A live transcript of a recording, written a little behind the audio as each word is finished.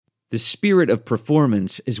The spirit of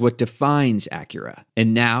performance is what defines Acura.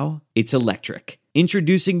 And now, it's electric.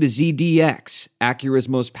 Introducing the ZDX, Acura's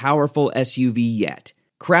most powerful SUV yet.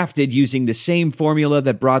 Crafted using the same formula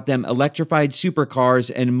that brought them electrified supercars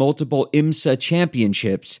and multiple IMSA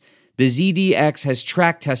championships, the ZDX has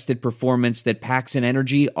track-tested performance that packs an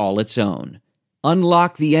energy all its own.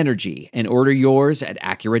 Unlock the energy and order yours at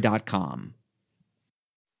Acura.com.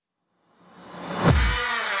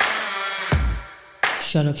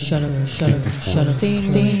 Shut up. Stay in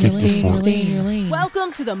your lane.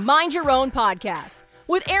 Welcome to the Mind Your Own podcast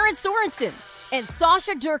with Aaron Sorensen and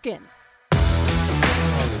Sasha Durkin,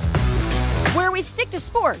 where we stick to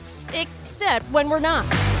sports, except when we're not.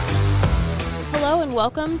 Hello and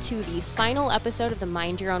welcome to the final episode of the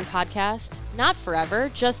Mind Your Own podcast. Not forever,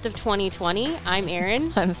 just of 2020. I'm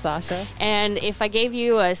Erin. I'm Sasha. And if I gave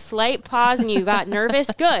you a slight pause and you got nervous,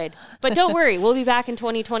 good. But don't worry, we'll be back in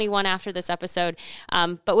 2021 after this episode.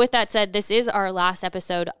 But with that said, this is our last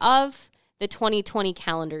episode of the 2020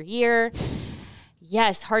 calendar year.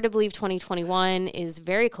 Yes, hard to believe 2021 is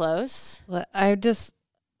very close.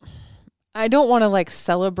 I don't want to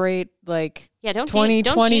celebrate don't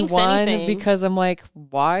 2021 because I'm like,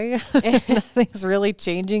 why? Nothing's really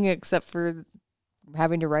changing except for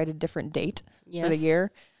having to write a different date for the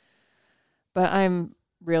year. But I'm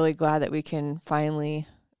really glad that we can finally,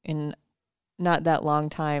 in not that long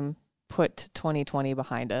time, put 2020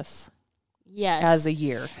 behind us. Yes. As a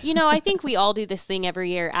year. I think we all do this thing every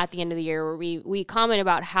year at the end of the year where we comment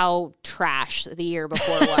about how trash the year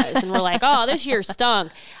before was. And we're like, oh, this year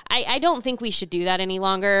stunk. I don't think we should do that any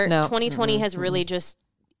longer. No. 2020 has really just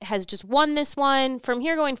won this one. From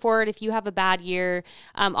here going forward, if you have a bad year,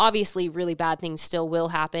 obviously really bad things still will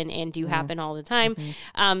happen and do happen all the time.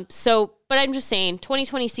 But I'm just saying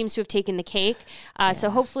 2020 seems to have taken the cake. So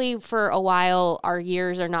hopefully for a while, our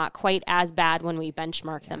years are not quite as bad when we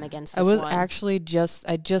benchmark them against this one. I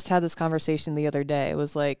just had this conversation the other day. It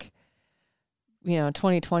was like,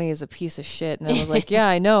 2020 is a piece of shit. And I was like, yeah,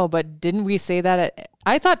 I know. But didn't we say that?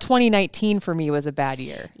 I thought 2019 for me was a bad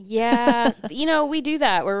year. Yeah. We do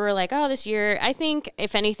that where we're like, oh, this year, I think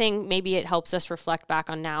if anything, maybe it helps us reflect back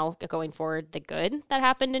on now going forward, the good that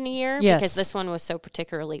happened in a year. Yes. Because this one was so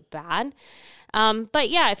particularly bad. But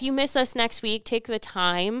yeah, if you miss us next week, take the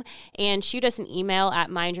time and shoot us an email at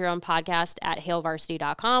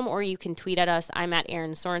mindyourownpodcast@hailvarsity.com, or you can tweet at us. I'm at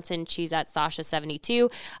Aaron Sorensen. She's at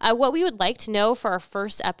Sasha72. What we would like to know for our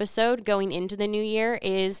first episode going into the new year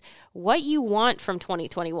is what you want from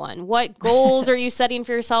 2021. What goals are you setting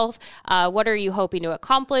for yourself? What are you hoping to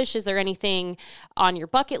accomplish? Is there anything on your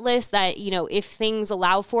bucket list that, if things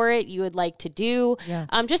allow for it, you would like to do? Yeah.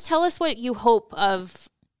 Just tell us what you hope of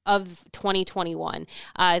 2021.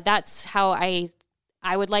 That's how I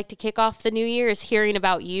would like to kick off the new year, is hearing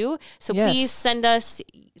about you. So please send us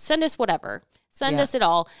whatever. Send us it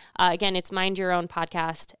all. Again, it's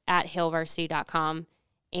mindyourownpodcast@hailvarsity.com.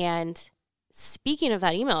 And speaking of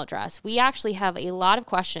that email address, we actually have a lot of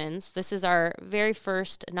questions. This is our very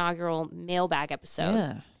first inaugural mailbag episode.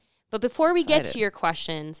 Yeah. But before we get to your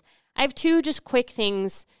questions, I have two just quick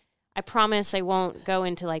things. I promise I won't go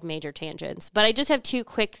into major tangents, but I just have two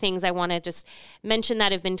quick things I want to just mention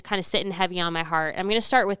that have been kind of sitting heavy on my heart. I'm going to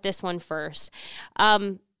start with this one first.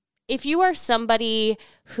 If you are somebody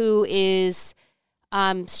who is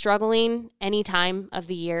struggling any time of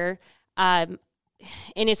the year, and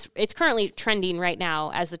it's currently trending right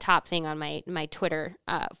now as the top thing on my Twitter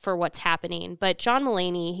for what's happening. But John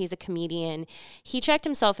Mulaney, he's a comedian. He checked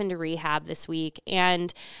himself into rehab this week,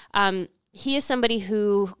 and he is somebody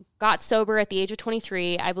who got sober at the age of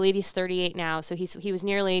 23. I believe he's 38 now, so he was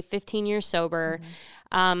nearly 15 years sober.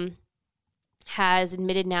 Has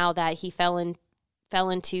admitted now that he fell into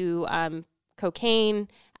cocaine,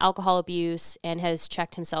 alcohol abuse, and has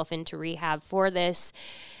checked himself into rehab for this.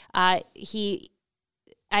 I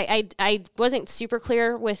wasn't super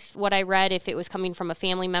clear with what I read, if it was coming from a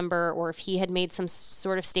family member or if he had made some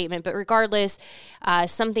sort of statement. But regardless,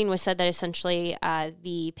 something was said that essentially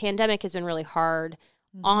the pandemic has been really hard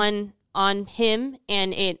on him,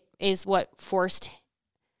 and it is what forced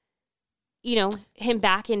him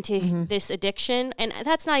back into this addiction. And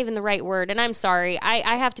that's not even the right word. And I'm sorry.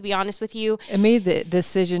 I have to be honest with you. It made the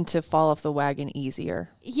decision to fall off the wagon easier.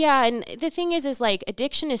 Yeah. And the thing is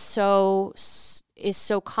addiction is so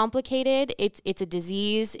complicated. It's a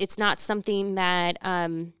disease. It's not something that,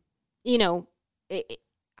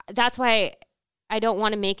 that's why I don't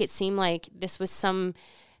want to make it seem like this was some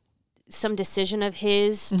decision of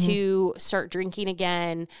his to start drinking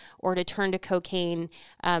again or to turn to cocaine.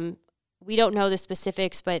 we don't know the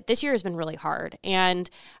specifics, but this year has been really hard. And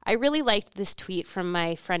I really liked this tweet from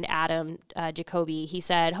my friend Adam Jacoby. He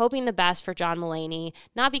said, hoping the best for John Mulaney,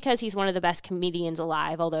 not because he's one of the best comedians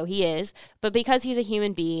alive, although he is, but because he's a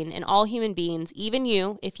human being, and all human beings, even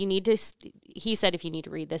you, if you need to, he said if you need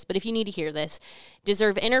to read this, but if you need to hear this,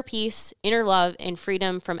 deserve inner peace, inner love, and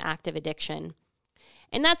freedom from active addiction.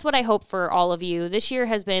 And that's what I hope for all of you. This year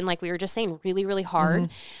has been, like we were just saying, really, really hard.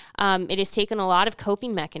 It has taken a lot of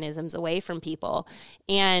coping mechanisms away from people.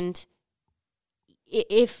 And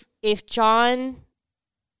if John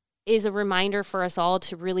is a reminder for us all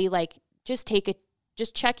to really just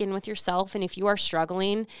check in with yourself. And if you are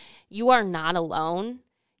struggling, you are not alone.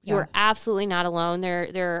 You are absolutely not alone.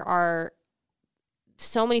 There are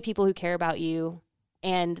so many people who care about you,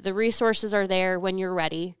 and the resources are there when you're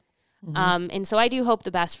ready. And so I do hope the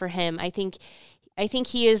best for him. I think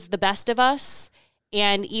he is the best of us,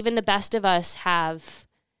 and even the best of us have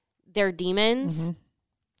their demons.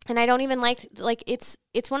 And I don't even like it's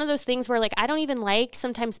one of those things where I don't even like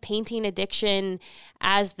sometimes painting addiction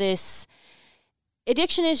as this.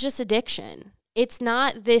 Addiction is just addiction. It's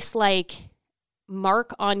not this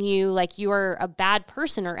mark on you like you are a bad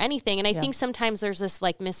person or anything. And I think sometimes there's this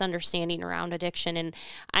misunderstanding around addiction, and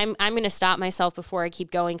I'm going to stop myself before I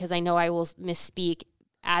keep going, because I know I will misspeak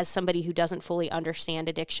as somebody who doesn't fully understand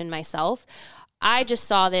addiction myself. I just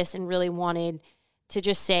saw this and really wanted to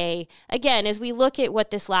just say, again, as we look at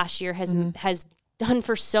what this last year has done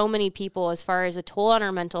for so many people as far as a toll on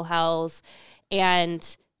our mental health,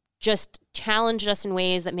 and just challenged us in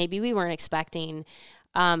ways that maybe we weren't expecting,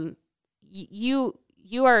 you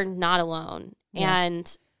are not alone.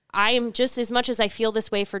 And I am, just as much as I feel this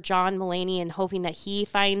way for John Mulaney and hoping that he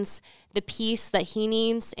finds the peace that he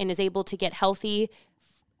needs and is able to get healthy,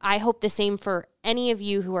 I hope the same for any of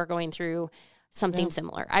you who are going through something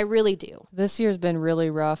similar. I really do. This year's been really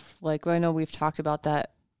rough. I know we've talked about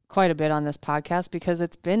that quite a bit on this podcast, because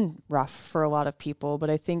it's been rough for a lot of people. But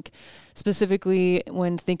I think specifically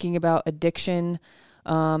when thinking about addiction,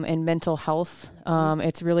 and mental health,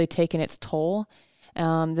 it's really taken its toll.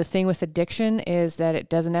 The thing with addiction is that it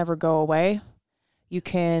doesn't ever go away. You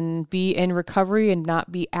can be in recovery and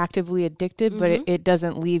not be actively addicted, but it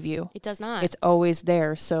doesn't leave you. It does not. It's always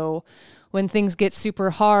there. So when things get super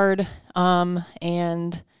hard,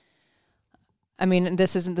 and I mean,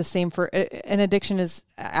 this isn't the same for an addiction is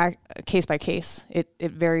case by case. It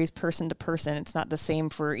varies person to person. It's not the same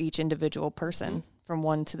for each individual person. From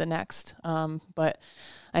one to the next. But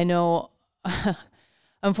I know,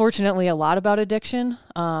 unfortunately, a lot about addiction.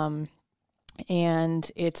 And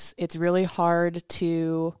it's really hard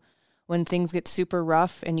to, when things get super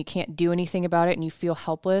rough and you can't do anything about it and you feel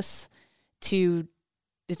helpless, it's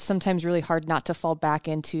sometimes really hard not to fall back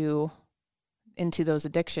into those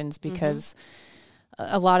addictions, because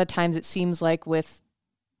a lot of times it seems like with,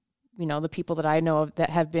 the people that I know of that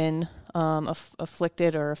have been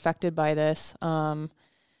afflicted or affected by this,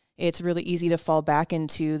 it's really easy to fall back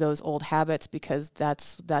into those old habits, because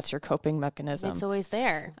that's your coping mechanism. It's always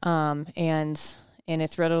there. And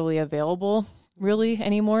it's readily available really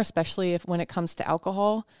anymore, especially when it comes to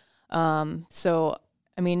alcohol. So,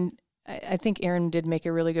 I mean, I think Erin did make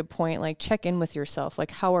a really good point, check in with yourself.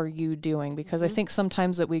 How are you doing? Because I think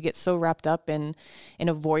sometimes that we get so wrapped up in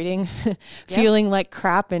avoiding feeling like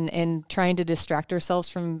crap and trying to distract ourselves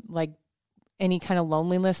from any kind of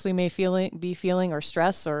loneliness we may be feeling or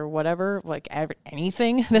stress or whatever,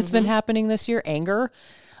 anything that's been happening this year, anger,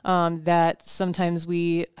 that sometimes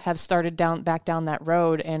we have started back down that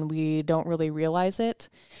road and we don't really realize it,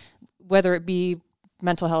 whether it be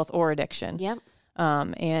mental health or addiction. Yep.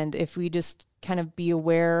 And if we just kind of be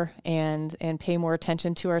aware and pay more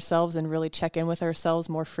attention to ourselves and really check in with ourselves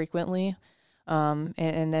more frequently, and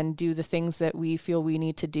then do the things that we feel we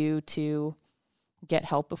need to do to get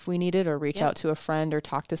help if we need it, or reach out to a friend or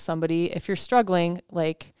talk to somebody. If you're struggling,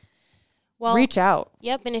 reach out.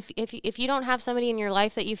 Yep. And if you don't have somebody in your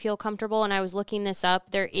life that you feel comfortable, and I was looking this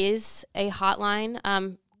up, there is a hotline.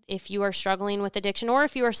 If you are struggling with addiction, or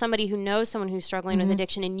if you are somebody who knows someone who's struggling with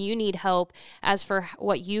addiction and you need help as for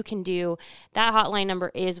what you can do, that hotline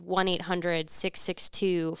number is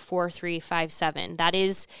 1-800-662-4357. That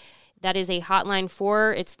is a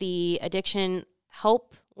hotline it's the addiction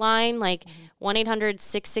help line,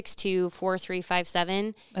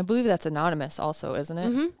 1-800-662-4357. I believe that's anonymous also, isn't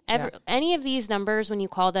it? Any of these numbers, when you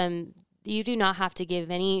call them, you do not have to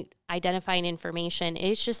give any identifying information.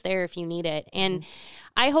 It's just there if you need it. And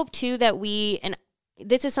I hope too that and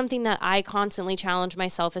this is something that I constantly challenge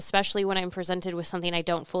myself, especially when I'm presented with something I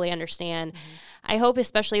don't fully understand. I hope,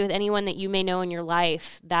 especially with anyone that you may know in your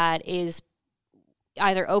life that is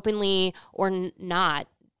either openly or not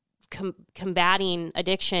combating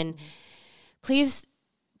addiction, please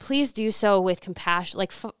do so with compassion.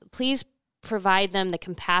 Like, please provide them the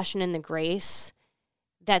compassion and the grace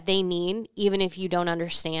that they need, even if you don't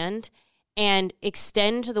understand, and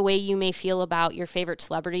extend the way you may feel about your favorite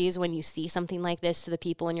celebrities when you see something like this to the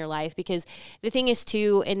people in your life. Because the thing is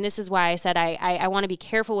too, and this is why I said I want to be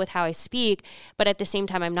careful with how I speak, but at the same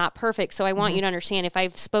time, I'm not perfect. So I want you to understand, if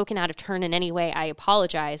I've spoken out of turn in any way, I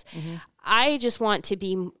apologize. I just want to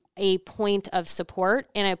be a point of support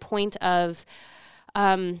and a point of,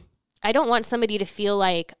 I don't want somebody to feel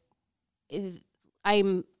like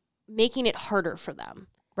I'm making it harder for them.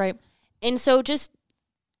 Right. And so just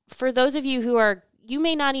for those of you you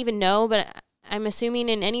may not even know, but I'm assuming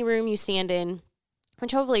in any room you stand in,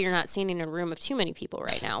 which hopefully you're not standing in a room of too many people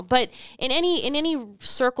right now, but in any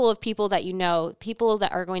circle of people that you know, people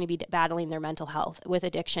that are going to be battling their mental health with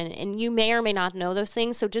addiction, and you may or may not know those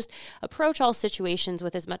things. So just approach all situations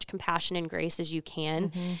with as much compassion and grace as you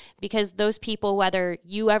can, because those people, whether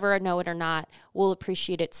you ever know it or not, will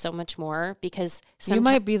appreciate it so much more, because you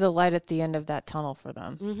might be the light at the end of that tunnel for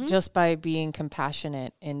them just by being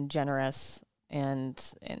compassionate and generous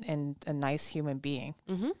and a nice human being.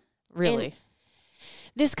 Really. And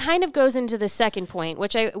this kind of goes into the second point,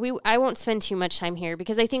 which I won't spend too much time here,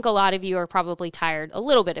 because I think a lot of you are probably tired a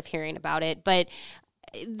little bit of hearing about it. But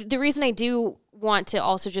the reason I do want to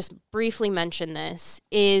also just briefly mention this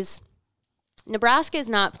is Nebraska is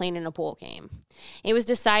not playing in a bowl game. It was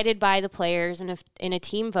decided by the players in a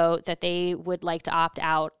team vote that they would like to opt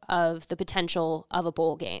out of the potential of a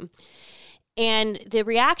bowl game. And the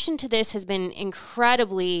reaction to this has been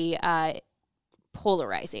incredibly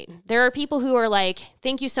polarizing. There are people who are like,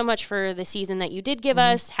 thank you so much for the season that you did give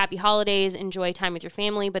us. Happy holidays. Enjoy time with your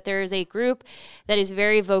family. But there is a group that is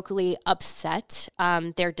very vocally upset.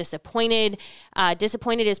 They're disappointed.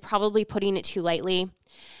 Disappointed is probably putting it too lightly.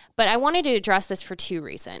 But I wanted to address this for two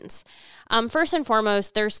reasons. First and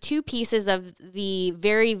foremost, there's two pieces of the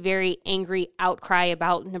very, very angry outcry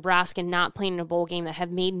about Nebraska not playing in a bowl game that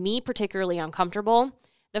have made me particularly uncomfortable.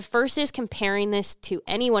 The first is comparing this to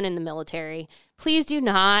anyone in the military. Please do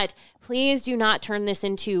not turn this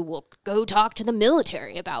into, well, go talk to the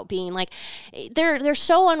military about being like, they're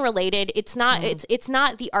so unrelated. It's not, it's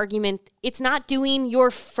not the argument. It's not doing your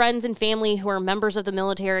friends and family who are members of the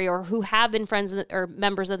military or who have been friends or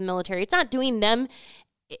members of the military. It's not doing them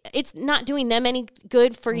any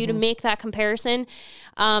good for you to make that comparison.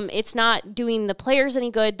 It's not doing the players any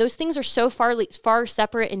good. Those things are so far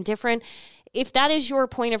separate and different. If that is your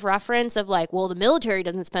point of reference of like, well, the military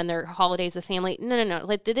doesn't spend their holidays with family. No.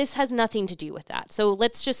 Like, this has nothing to do with that. So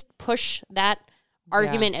let's just push that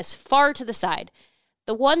argument as far to the side.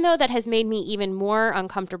 The one, though, that has made me even more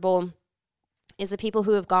uncomfortable is the people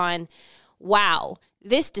who have gone, wow,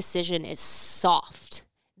 this decision is soft.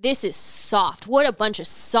 This is soft. What a bunch of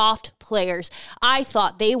soft players. I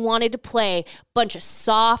thought they wanted to play. Bunch of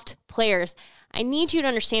soft players. I need you to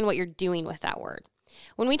understand what you're doing with that word.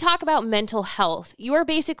 When we talk about mental health, you are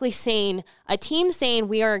basically saying, a team saying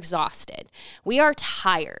we are exhausted, we are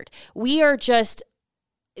tired, we are just,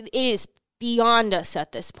 it is beyond us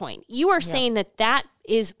at this point. You are saying that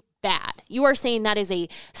is bad. You are saying that is a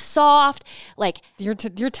soft, like... You're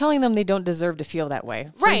telling them they don't deserve to feel that way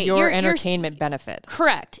for your entertainment benefit.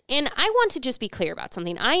 Correct. And I want to just be clear about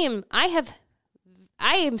something. I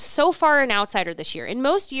am so far an outsider this year. In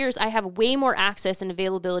most years, I have way more access and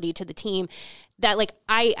availability to the team that, like,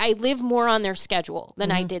 I live more on their schedule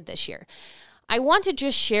than I did this year. I want to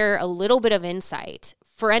just share a little bit of insight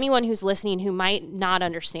for anyone who's listening who might not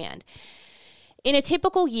understand. In a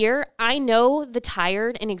typical year, I know the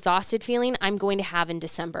tired and exhausted feeling I'm going to have in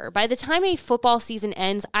December. By the time a football season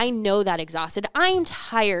ends, I know that exhausted. I'm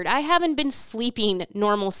tired. I haven't been sleeping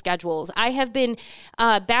normal schedules. I have been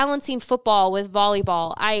balancing football with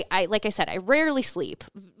volleyball. I like I said, I rarely sleep,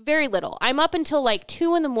 very little. I'm up until like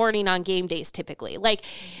 2 a.m. on game days typically. Like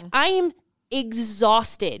I am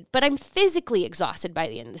exhausted, but I'm physically exhausted by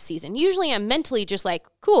the end of the season. Usually I'm mentally just like,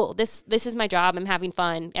 cool, this is my job. I'm having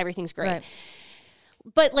fun. Everything's great. Right.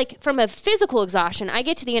 But like from a physical exhaustion, I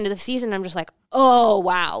get to the end of the season, I'm just like, oh,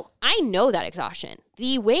 wow. I know that exhaustion.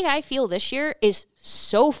 The way I feel this year is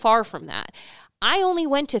so far from that. I only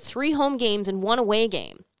went to 3 home games and 1 away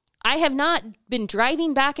game. I have not been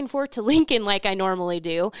driving back and forth to Lincoln like I normally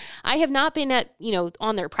do. I have not been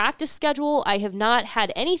on their practice schedule. I have not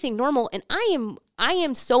had anything normal. And I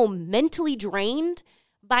am so mentally drained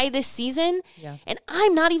by this season. Yeah. And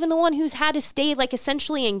I'm not even the one who's had to stay like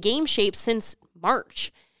essentially in game shape since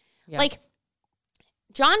March. Yeah. Like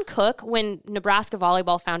John Cook, when Nebraska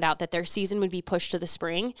volleyball found out that their season would be pushed to the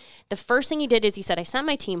spring, the first thing he did is he said, I sent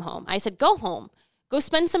my team home. I said, go home. Go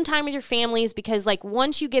spend some time with your families because like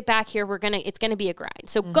once you get back here, it's going to be a grind.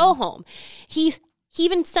 So go home. He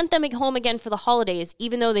even sent them home again for the holidays,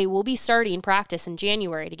 even though they will be starting practice in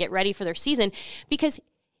January to get ready for their season, because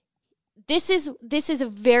this is a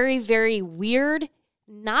very, very weird,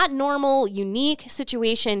 not normal, unique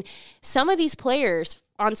situation. Some of these players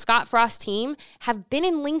on Scott Frost's team have been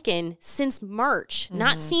in Lincoln since March,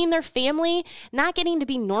 not seeing their family, not getting to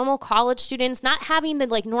be normal college students, not having the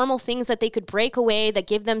like normal things that they could break away that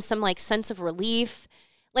give them some like sense of relief.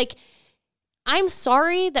 Like, I'm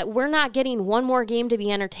sorry that we're not getting one more game to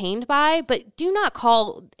be entertained by, but do not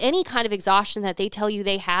call any kind of exhaustion that they tell you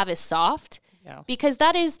they have as soft, because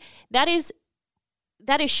that is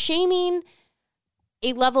shaming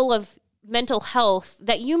a level of mental health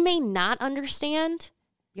that you may not understand.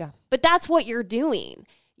 Yeah. But that's what you're doing.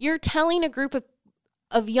 You're telling a group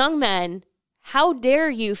of young men, how dare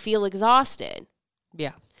you feel exhausted?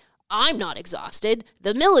 Yeah. I'm not exhausted.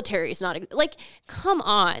 The military is not. Like, come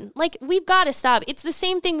on. Like, we've got to stop. It's the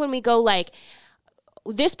same thing when we go like,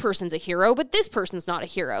 this person's a hero, but this person's not a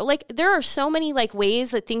hero. Like, there are so many like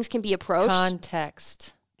ways that things can be approached.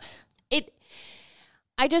 Context.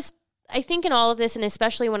 I think in all of this, and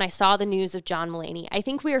especially when I saw the news of John Mulaney, I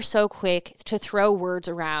think we are so quick to throw words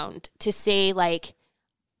around to say like,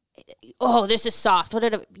 oh, this is soft.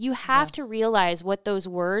 You have to realize what those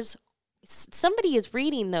words, somebody is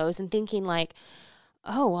reading those and thinking like,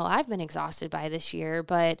 oh, well, I've been exhausted by this year,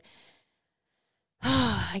 but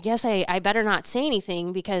I guess I better not say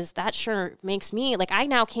anything because that sure makes me, like, I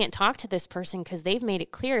now can't talk to this person because they've made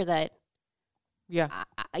it clear that,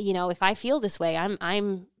 if I feel this way,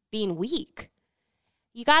 I'm being weak.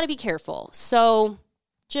 You got to be careful. So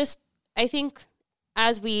I think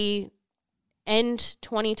as we end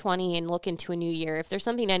 2020 and look into a new year, if there's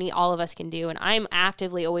something all of us can do, and I'm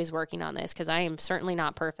actively always working on this because I am certainly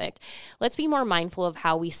not perfect, let's be more mindful of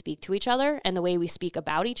how we speak to each other and the way we speak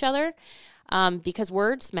about each other, because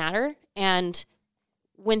words matter. And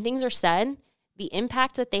when things are said, the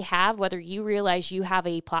impact that they have, whether you realize you have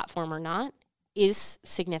a platform or not, is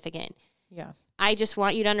significant. Yeah. I just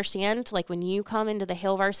want you to understand, like, when you come into the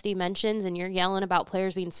Hail Varsity mentions and you're yelling about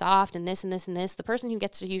players being soft and this and this and this, the person who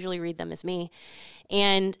gets to usually read them is me.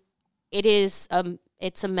 And it's a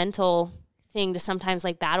mental thing to sometimes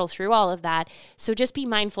like battle through all of that. So just be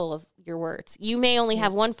mindful of your words. You may only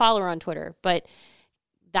have one follower on Twitter, but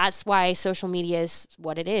that's why social media is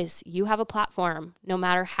what it is. You have a platform, no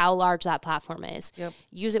matter how large that platform is. Yep.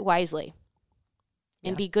 Use it wisely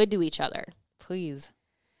and be good to each other. Please.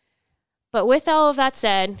 But with all of that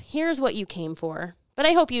said, here's what you came for. But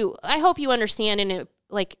I hope you understand, and it,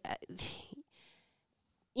 like,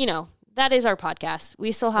 that is our podcast.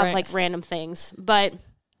 We still have like random things, but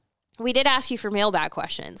we did ask you for mailbag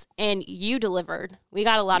questions, and you delivered. We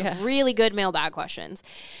got a lot of really good mailbag questions.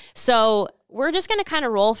 So we're just going to kind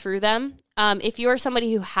of roll through them. If you are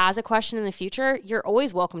somebody who has a question in the future, you're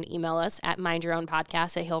always welcome to email us at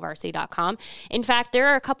mindyourownpodcast@hailvarsity.com. In fact, there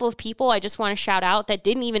are a couple of people I just want to shout out that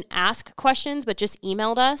didn't even ask questions, but just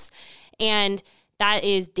emailed us. And that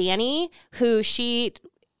is Danny, who she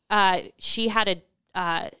had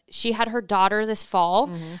her daughter this fall,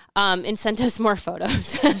 and sent us more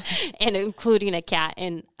photos, and including a cat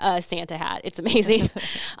and a Santa hat. It's amazing.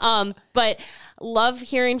 But love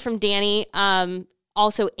hearing from Danny.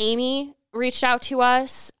 Also, Amy reached out to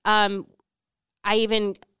us. I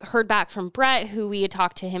even heard back from Brett, who we had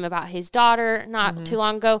talked to him about his daughter not too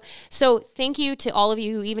long ago. So thank you to all of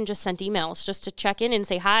you who even just sent emails just to check in and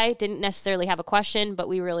say hi. Didn't necessarily have a question, but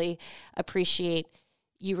we really appreciate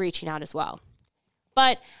you reaching out as well.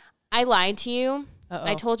 But I lied to you.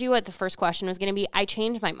 I told you what the first question was going to be. I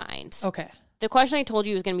changed my mind. Okay. The question I told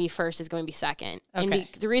you was going to be first is going to be second. Okay. And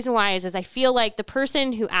the reason why is I feel like the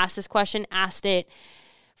person who asked this question asked it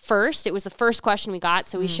first. It was the first question we got,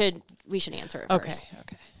 so we should answer it first.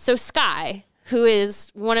 Okay. So Sky, who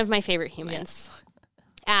is one of my favorite humans,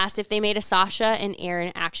 asked if they made a Sasha and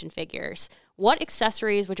Aaron action figures, what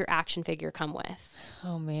accessories would your action figure come with?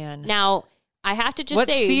 Oh, man. Now, I have to just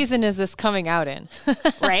say... What season is this coming out in?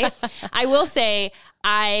 Right? I will say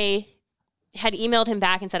I had emailed him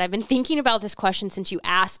back and said, I've been thinking about this question since you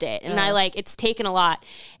asked it. And it's taken a lot.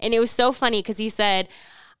 And it was so funny because he said,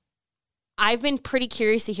 I've been pretty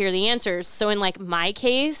curious to hear the answers. So in like my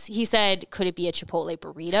case, he said, could it be a Chipotle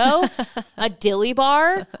burrito, a dilly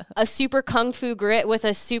bar, a super kung fu grip with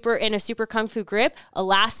a super kung fu grip,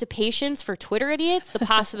 elastipatience for Twitter idiots? The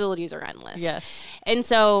possibilities are endless. Yes. And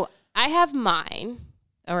so I have mine.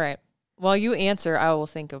 All right. While you answer, I will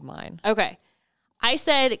think of mine. Okay. I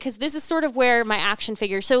said, because this is sort of where my action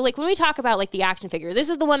figure, so like when we talk about like the action figure, this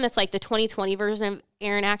is the one that's like the 2020 version of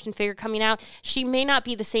Erin action figure coming out. She may not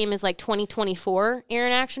be the same as like 2024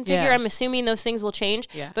 Erin action figure. Yeah. I'm assuming those things will change.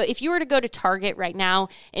 Yeah. But if you were to go to Target right now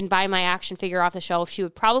and buy my action figure off the shelf, she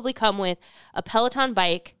would probably come with a Peloton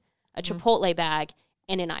bike, a Chipotle bag,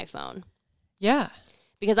 and an iPhone. Yeah.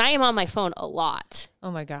 Because I am on my phone a lot.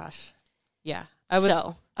 Oh my gosh. Yeah.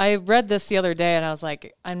 I read this the other day and I was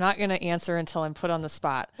like, I'm not going to answer until I'm put on the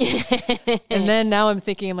spot. And then now I'm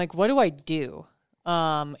thinking, I'm like, what do I do?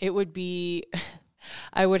 It would be,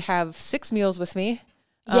 I would have 6 meals with me.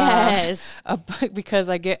 Yes. Because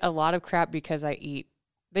I get a lot of crap because I eat.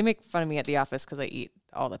 They make fun of me at the office because I eat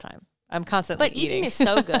all the time. I'm constantly eating. But eating is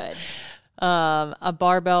so good. A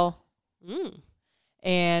barbell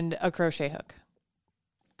and a crochet hook.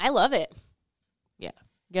 I love it. Yeah.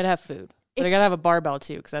 You got to have food. But I gotta have a barbell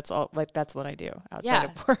too, because that's all. Like that's what I do outside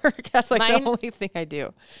of work. That's like the only thing I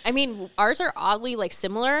do. I mean, ours are oddly like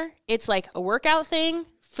similar. It's like a workout thing,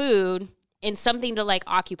 food, and something to like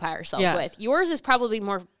occupy ourselves with. Yours is probably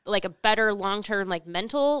more like a better long term like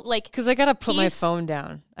mental like. Because I gotta put my phone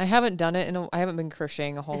down. I haven't done it, and I haven't been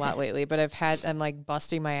crocheting a whole lot lately. But I'm like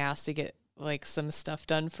busting my ass to get like some stuff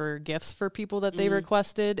done for gifts for people that they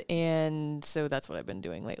requested, and so that's what I've been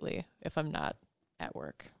doing lately. If I'm not at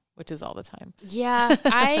work. Which is all the time. Yeah,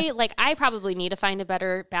 I probably need to find a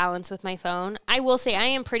better balance with my phone. I will say I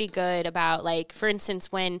am pretty good about like, for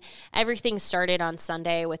instance, when everything started on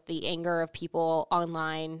Sunday with the anger of people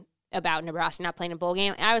online about Nebraska not playing a bowl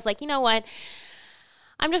game, I was like, you know what?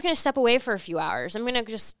 I'm just going to step away for a few hours. I'm going to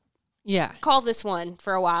just call this one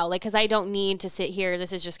for a while, like, because I don't need to sit here.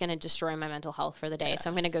 This is just going to destroy my mental health for the day. So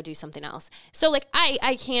I'm going to go do something else. So like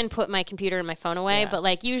I can put my computer and my phone away, but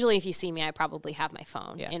like usually if you see me, I probably have my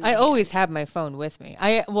phone. Yeah. I always have my phone with me.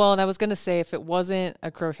 And I was going to say if it wasn't a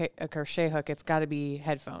crochet hook, it's got to be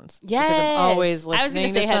headphones. Yes. Because I'm always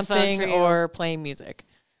listening to something or playing music.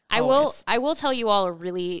 I will tell you all a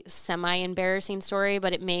really semi-embarrassing story,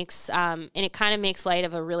 but it makes and it kind of makes light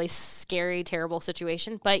of a really scary, terrible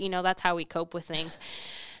situation. But you know that's how we cope with things.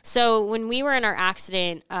 So when we were in our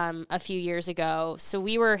accident a few years ago, so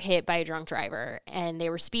we were hit by a drunk driver and they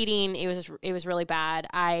were speeding. It was really bad.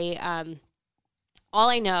 All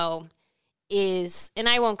I know is, and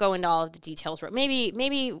I won't go into all of the details.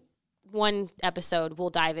 Maybe one episode we'll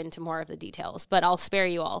dive into more of the details, but I'll spare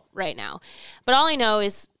you all right now. But all I know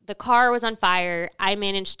is the car was on fire. I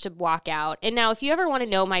managed to walk out. And now if you ever want to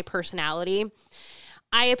know my personality,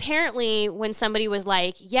 I apparently, when somebody was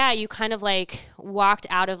like, yeah, you kind of like walked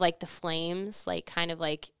out of like the flames, like kind of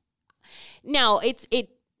like, now it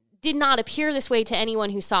did not appear this way to anyone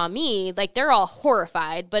who saw me. Like they're all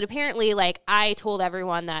horrified, but apparently like I told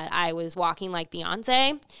everyone that I was walking like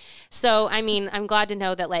Beyonce. So, I mean, I'm glad to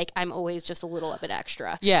know that like I'm always just a little bit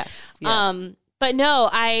extra. Yes. But no,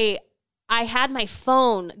 I had my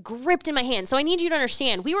phone gripped in my hand. So I need you to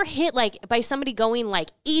understand, we were hit like by somebody going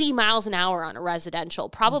like 80 miles an hour on a residential,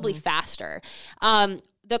 probably faster.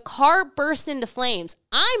 The car burst into flames.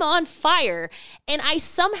 I'm on fire, and I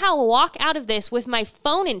somehow walk out of this with my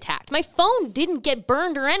phone intact. My phone didn't get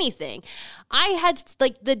burned or anything. I had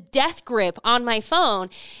like the death grip on my phone.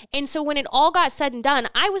 And so when it all got said and done,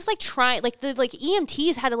 I was like trying, like the like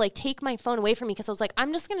EMTs had to like take my phone away from me because I was like,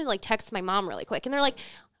 I'm just going to like text my mom really quick. And they're like,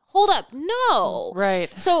 hold up, no. Right.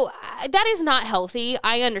 So that is not healthy.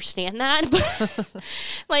 I understand that. But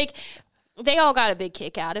like they all got a big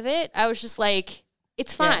kick out of it. I was just like,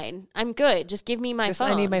 it's fine. Yeah. I'm good. Just give me my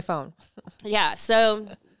phone. I need my phone. Yeah. So,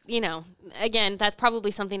 you know, again, that's probably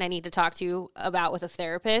something I need to talk to you about with a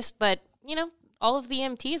therapist. But, you know, all of the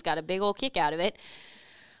EMTs got a big old kick out of it.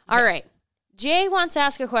 All right. Jay wants to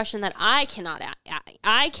ask a question that I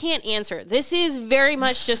can't answer. This is very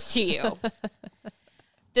much just to you.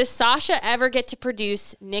 Does Sasha ever get to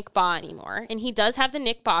produce Nick Baugh anymore? And he does have the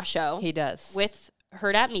Nick Baugh show. He does. With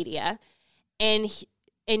Herd at Media.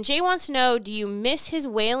 And Jay wants to know, do you miss his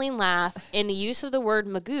wailing laugh and the use of the word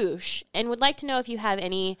magoosh? And would like to know if you have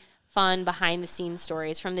any fun behind-the-scenes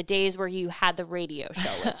stories from the days where you had the radio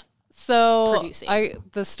show with producing.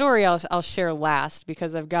 The story I'll share last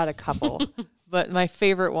because I've got a couple. But my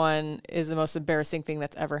favorite one is the most embarrassing thing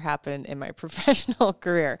that's ever happened in my professional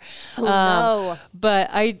career. Oh, no. But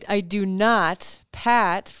I do not.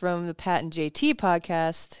 Pat from the Pat and JT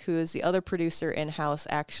podcast, who is the other producer in-house,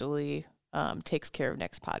 actually takes care of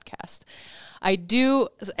Nick's podcast. I do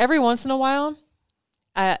every once in a while,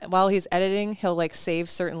 while he's editing, he'll like save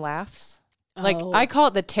certain laughs. Like I call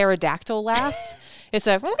it the pterodactyl laugh. It's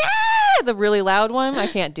the really loud one. I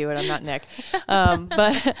can't do it. I'm not Nick.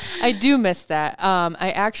 But I do miss that.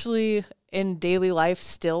 I actually in daily life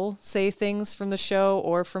still say things from the show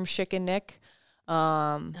or from Schick and Nick.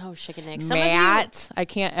 Schick and Nick. Matt. I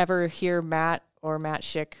can't ever hear Matt or Matt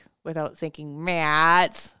Schick without thinking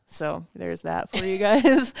Matt. So there's that for you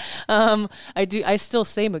guys. I still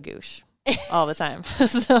say Magoosh all the time.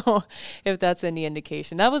 So if that's any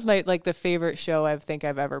indication, that was my the favorite show I think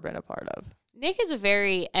I've ever been a part of. Nick is a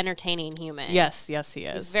very entertaining human. Yes, he is.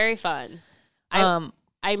 He's very fun.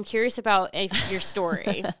 I'm curious about your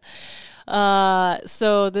story.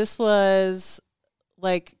 So this was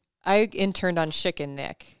I interned on Schick and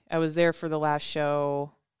Nick. I was there for the last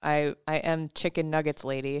show. I am chicken nuggets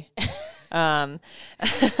lady. But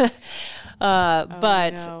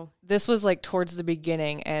this was towards the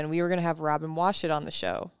beginning, and we were going to have Robin Washut on the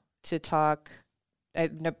show to talk.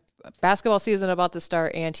 Basketball season about to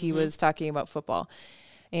start, and he was talking about football.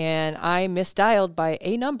 And I misdialed by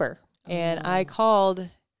a number, and I called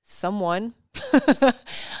someone.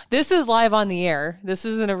 This is live on the air. This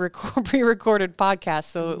isn't a pre-recorded podcast,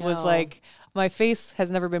 so it was my face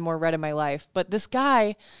has never been more red in my life. But this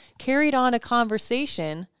guy carried on a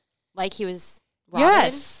conversation like he was Robin?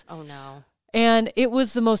 Yes. Oh no. And it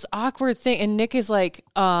was the most awkward thing. And Nick is like,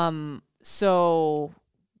 so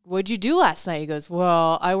what'd you do last night? He goes,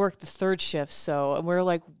 well, I worked the third shift. So, and we're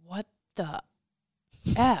like, what the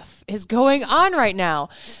F is going on right now?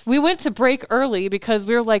 We went to break early because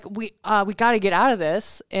we were like, we got to get out of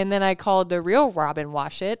this. And then I called the real Robin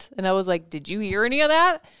Washut, and I was like, did you hear any of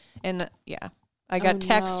that? And yeah, I got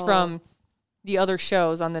texts from the other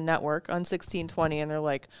shows on the network on 1620, and they're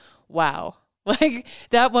like, wow,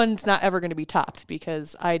 that one's not ever going to be topped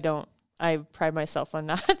because I pride myself on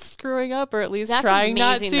not screwing up, or at least trying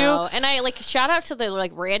not to. Though. And I shout out to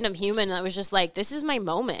the random human that was just this is my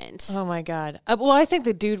moment. Oh my God. Well, I think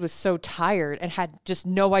the dude was so tired and had just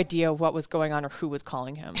no idea what was going on or who was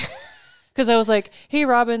calling him. Because I was like, hey,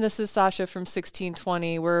 Robin, this is Sasha from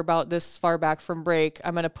 1620. We're about this far back from break.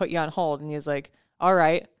 I'm going to put you on hold. And he's like, all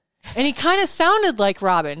right. And he kind of sounded like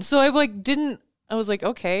Robin. So I I was like,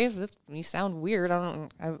 okay, you sound weird. And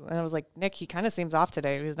I was like, Nick, he kind of seems off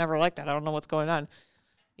today. He's never like that. I don't know what's going on.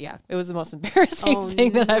 Yeah, it was the most embarrassing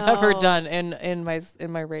thing that I've ever done in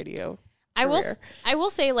my radio career. I will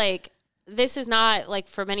say, this is not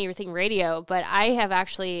from anything radio, but I have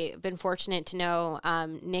actually been fortunate to know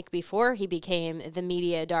Nick before he became the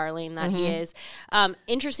media darling that he is.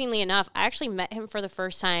 Interestingly enough, I actually met him for the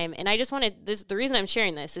first time, and I just wanted this. The reason I'm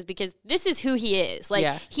sharing this is because this is who he is.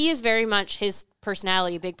 He is very much his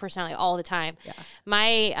personality, big personality all the time. Yeah.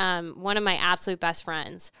 My one of my absolute best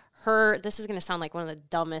friends. This is going to sound like one of the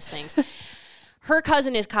dumbest things. Her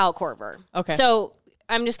cousin is Kyle Korver. Okay. So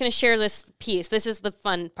I'm just going to share this piece. This is the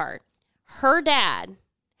fun part. Her dad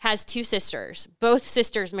has two sisters. Both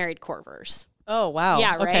sisters married Korvers. Oh, wow.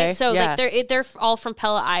 Yeah, right? Okay. So they're all from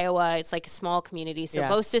Pella, Iowa. It's a small community. So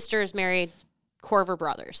both sisters married Korver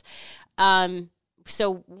brothers.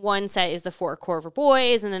 So one set is the 4 Korver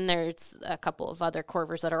boys, and then there's a couple of other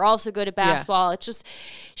Korvers that are also good at basketball. Yeah. It's just,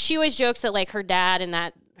 she always jokes that her dad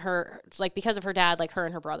and because of her dad, her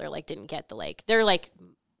and her brother didn't get they're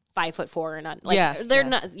 5'4" and not they're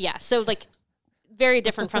not so very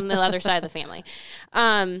different from the other side of the family.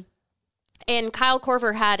 And Kyle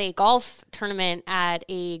Korver had a golf tournament at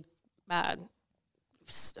a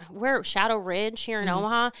Shadow Ridge here in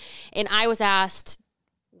Omaha, and I was asked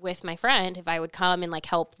with my friend if I would come and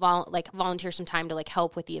help volunteer some time to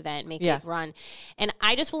help with the event, make it run. And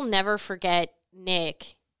I just will never forget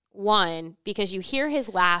Nick. One, because you hear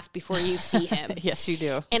his laugh before you see him. Yes, you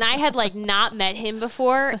do. And I had not met him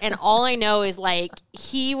before, and all I know is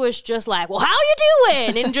he was just well, how you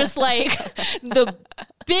doing? And just the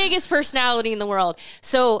biggest personality in the world.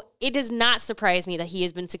 So it does not surprise me that he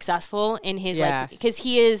has been successful in his because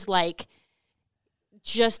he is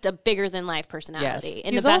just a bigger than life personality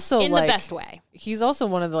in the best way. He's also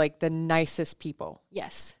one of the nicest people.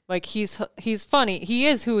 Yes. He's funny. He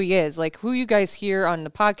is who he is. Who you guys hear on the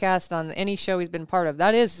podcast, on any show he's been part of,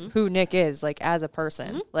 that is who Nick is as a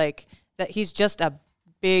person. That he's just a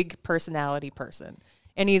big personality person.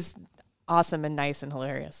 And he's awesome and nice and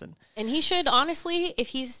hilarious. And he should, honestly, if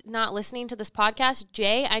he's not listening to this podcast,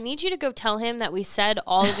 Jay, I need you to go tell him that we said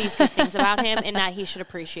all of these good things about him and that he should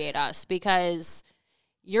appreciate us, because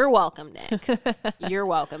you're welcome, Nick. You're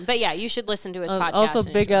welcome. But yeah, you should listen to his podcast. Also,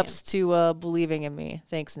 big ups to believing in me.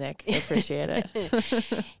 Thanks, Nick. I appreciate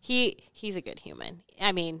it. He's a good human.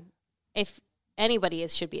 I mean, if anybody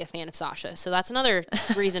should be a fan of Sasha. So that's another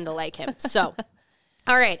reason to like him. So,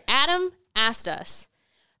 all right. Adam asked us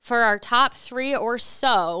for our top 3 or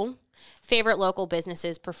so favorite local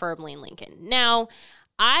businesses, preferably in Lincoln. Now,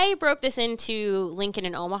 I broke this into Lincoln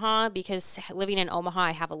and Omaha because living in Omaha,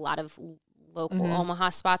 I have a lot of local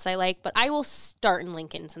Omaha spots I like, but I will start in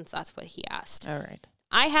Lincoln since that's what he asked. All right.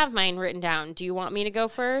 I have mine written down. Do you want me to go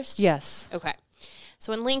first? Yes. Okay.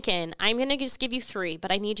 So in Lincoln, I'm going to just give you 3,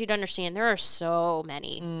 but I need you to understand there are so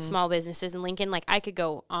many small businesses in Lincoln. Like I could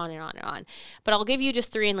go on and on and on, but I'll give you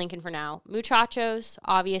just 3 in Lincoln for now. Muchachos,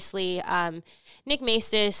 obviously. Nick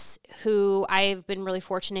Maestas, who I've been really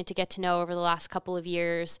fortunate to get to know over the last couple of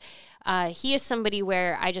years. He is somebody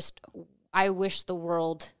where I wish the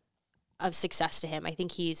world of success to him. I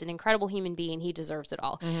think he's an incredible human being. He deserves it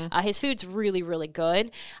all. His food's really, really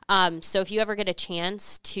good. So if you ever get a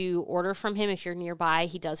chance to order from him, if you're nearby,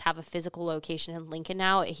 he does have a physical location in Lincoln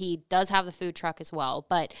now. He does have the food truck as well,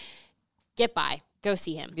 but get by. Go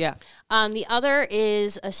see him. Yeah. The other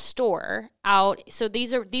is a store out. So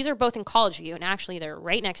these are both in College View, and actually they're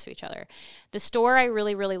right next to each other. The store I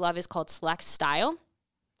really, really love is called Select Style.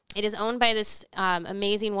 It is owned by this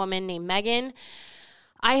amazing woman named Megan.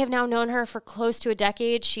 I have now known her for close to a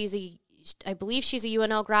decade. I believe she's a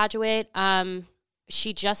UNL graduate.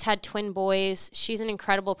 She just had twin boys. She's an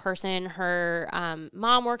incredible person. Her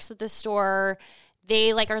mom works at the store.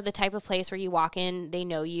 They are the type of place where you walk in, they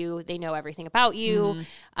know you, they know everything about you.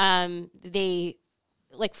 They,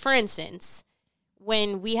 for instance,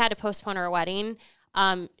 when we had to postpone our wedding,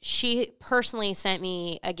 she personally sent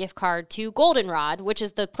me a gift card to Goldenrod, which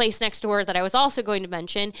is the place next door that I was also going to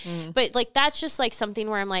mention. But that's just something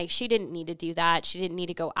where I'm like, she didn't need to do that. She didn't need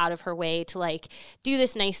to go out of her way to do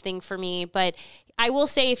this nice thing for me. But I will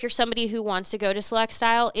say, if you're somebody who wants to go to Select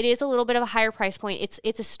Style, it is a little bit of a higher price point.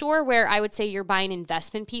 It's a store where I would say you're buying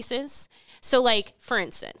investment pieces. So for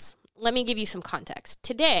instance, let me give you some context.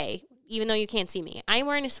 Today, even though you can't see me, I'm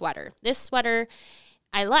wearing a sweater. This sweater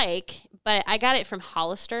I like, but I got it from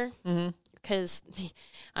Hollister because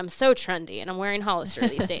I'm so trendy and I'm wearing Hollister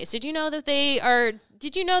these days. Did you know that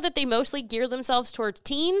they mostly gear themselves towards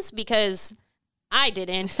teens? Because I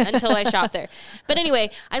didn't until I shopped there. But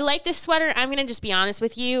anyway, I like this sweater. I'm going to just be honest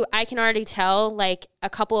with you. I can already tell a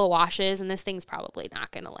couple of washes and this thing's probably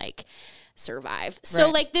not going to survive.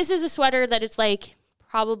 So this is a sweater that it's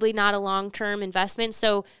probably not a long-term investment.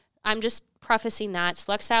 So I'm just prefacing that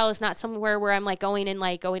Select Style is not somewhere where I'm going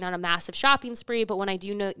on a massive shopping spree, but when I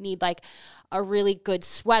do need a really good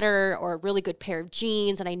sweater or a really good pair of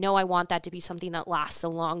jeans, and I know I want that to be something that lasts a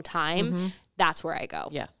long time, that's where I go.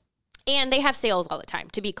 Yeah. And they have sales all the time,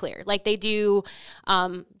 to be clear. They do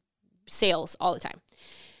sales all the time.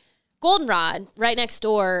 Goldenrod, right next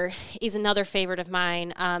door, is another favorite of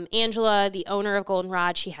mine. Angela, the owner of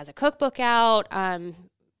Goldenrod, she has a cookbook out.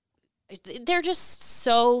 They're just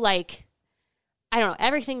so I don't know,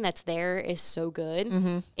 everything that's there is so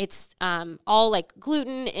good. It's all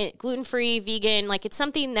gluten-free, vegan. It's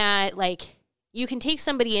something that you can take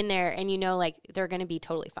somebody in there and they're going to be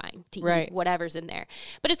totally fine to eat whatever's in there.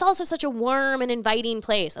 But it's also such a warm and inviting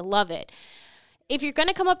place. I love it. If you're going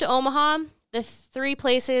to come up to Omaha, the 3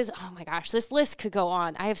 places, oh my gosh, this list could go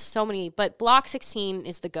on. I have so many, but Block 16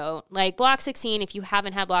 is the GOAT. Block 16, if you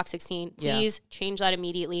haven't had Block 16, please change that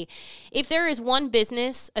immediately. If there is one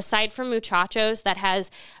business, aside from Muchachos, that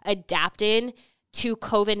has adapted to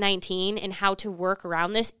COVID-19 and how to work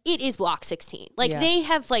around this, it is Block 16. They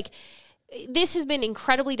have, this has been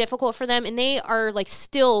incredibly difficult for them, and they are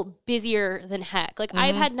still busier than heck.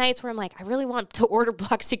 I've had nights where I'm I really want to order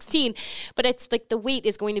Block 16, but it's the wait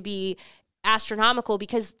is going to be astronomical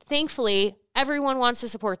because thankfully everyone wants to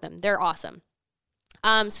support them. They're awesome.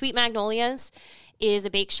 Sweet Magnolias is a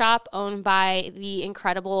bake shop owned by the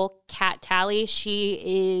incredible Kat Talley.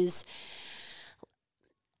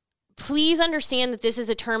 Please understand that this is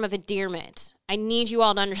a term of endearment. I need you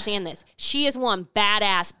all to understand this. She is one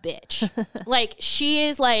badass bitch.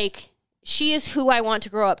 She is who I want to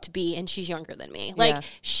grow up to be, and she's younger than me.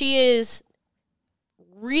 She is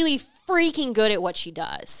really freaking good at what she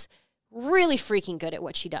does. Really freaking good at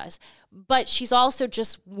what she does. But she's also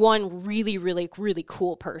just one really, really, really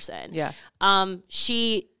cool person. Yeah.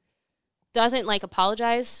 She doesn't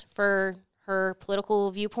apologize for her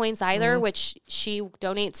political viewpoints either, which she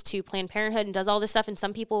donates to Planned Parenthood and does all this stuff. And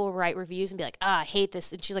some people will write reviews and be I hate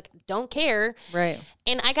this. And she's don't care. Right.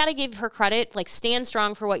 And I got to give her credit, stand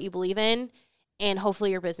strong for what you believe in, and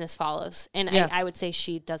hopefully your business follows. And I would say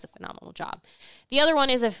she does a phenomenal job. The other one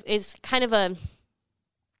is kind of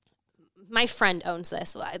my friend owns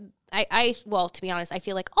this. Well, to be honest, I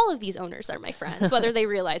feel all of these owners are my friends, whether they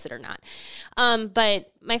realize it or not.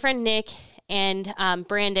 But my friend Nick and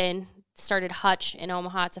Brandon started Hutch in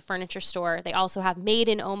Omaha. It's a furniture store. They also have Made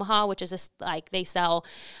in Omaha, which is they sell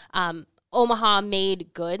Omaha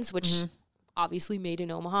made goods, which obviously made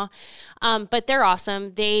in Omaha. But they're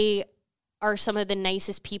awesome. They are some of the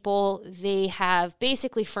nicest people. They have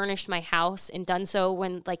basically furnished my house and done so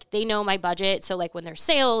when, like, they know my budget. So, like, when there's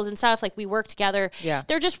sales and stuff, like, we work together. Yeah.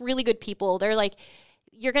 They're just really good people. They're, like,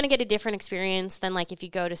 you're going to get a different experience than, like, if you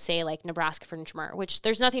go to, say, like, Nebraska Furniture Mart, which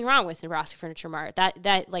there's nothing wrong with Nebraska Furniture Mart.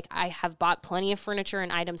 That like, I have bought plenty of furniture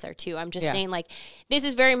and items there, too. I'm just saying, like, this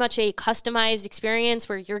is very much a customized experience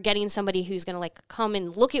where you're getting somebody who's going to, like, come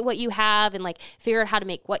and look at what you have and, like, figure out how to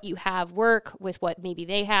make what you have work with what maybe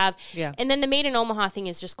they have. Yeah. And then the Made in Omaha thing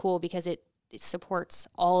is just cool because it supports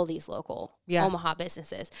all these local Omaha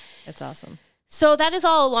businesses. It's awesome. So that is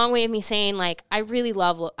all a long way of me saying, like, I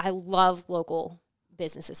love local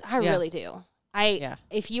businesses. I really do.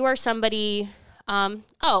 If you are somebody,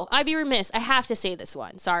 I'd be remiss. I have to say this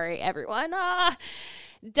one. Sorry, everyone.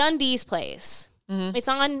 Dundee's Place. Mm-hmm. It's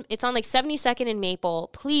on like 72nd and Maple.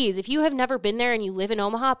 Please, if you have never been there and you live in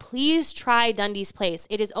Omaha, please try Dundee's Place.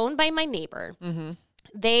 It is owned by my neighbor. Mm-hmm.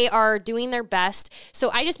 They are doing their best. So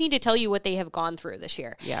I just need to tell you what they have gone through this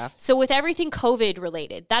year. Yeah. So with everything COVID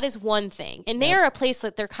related, that is one thing. And they are a place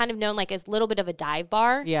that they're kind of known like as a little bit of a dive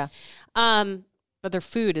bar. Yeah. But their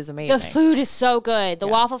food is amazing. The food is so good. The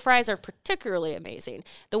waffle fries are particularly amazing.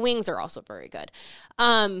 The wings are also very good.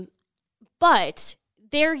 But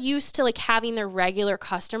they're used to like having their regular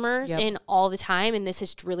customers in all the time, and this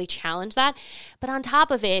has really challenged that. But on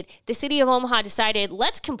top of it, the city of Omaha decided,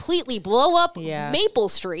 let's completely blow up Maple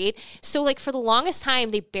Street. So like for the longest time,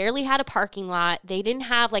 they barely had a parking lot. They didn't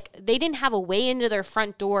have a way into their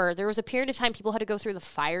front door. There was a period of time people had to go through the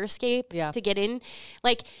fire escape to get in.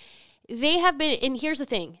 Like, they have been, and here's the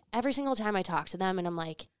thing, every single time I talk to them and I'm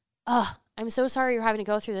like, oh, I'm so sorry you're having to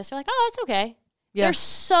go through this. They're like, oh, it's okay. Yeah. They're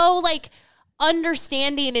so like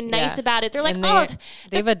understanding and nice about it. They're like,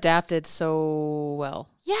 they've adapted so well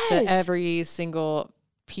to every single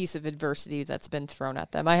piece of adversity that's been thrown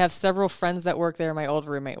at them. I have several friends that work there. My old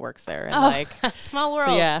roommate works there. And small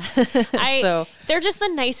world. Yeah. They're just the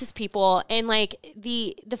nicest people. And like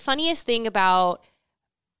the funniest thing about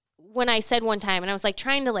when I said one time, and I was like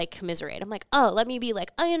trying to like commiserate, I'm like, oh, let me be like,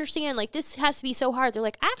 I understand, like this has to be so hard. They're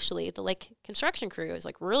like, actually, the like construction crew is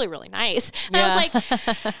like really, really nice. And I was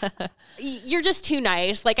like, you're just too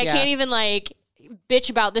nice. Like I can't even like bitch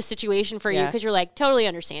about this situation for you because you're like totally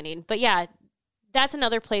understanding. But yeah, that's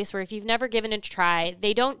another place where if you've never given it a try,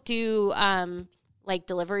 they don't do like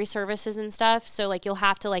delivery services and stuff. So like you'll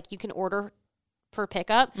have to like, you can order for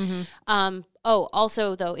pickup. Mm-hmm.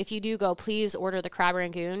 Also though, if you do go, please order the crab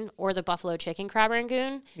rangoon or the buffalo chicken crab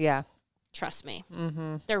rangoon. Yeah. Trust me.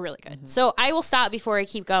 Mm-hmm. They're really good. Mm-hmm. So I will stop before I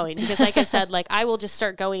keep going because like I said, like I will just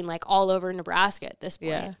start going like all over Nebraska at this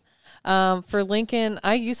point. Yeah. For Lincoln,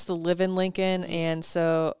 I used to live in Lincoln. And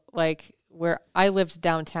so like where I lived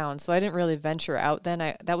downtown, so I didn't really venture out then.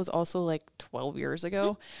 That was also like 12 years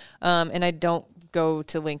ago. And I don't go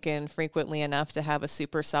to Lincoln frequently enough to have a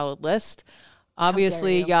super solid list.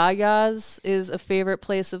 Obviously, Yaya's is a favorite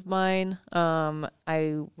place of mine.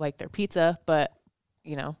 I like their pizza, but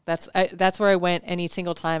you know that's where I went any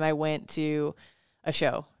single time I went to a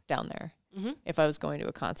show down there. Mm-hmm. If I was going to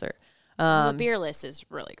a concert, the beer list is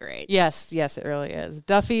really great. Yes, it really is.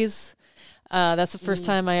 Duffy's. That's the first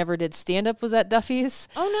time I ever did stand-up was at Duffy's.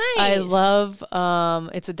 Oh, nice. I love,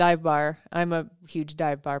 it's a dive bar. I'm a huge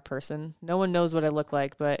dive bar person. No one knows what I look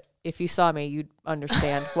like, but if you saw me, you'd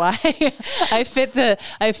understand why. I fit the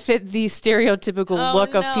stereotypical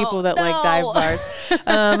look of people that like dive bars.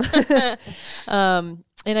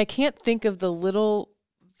 And I can't think of the little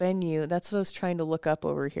venue. That's what I was trying to look up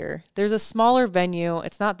over here. There's a smaller venue.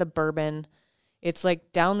 It's not the Bourbon. It's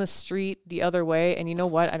like down the street the other way. And you know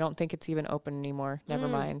what? I don't think it's even open anymore. Never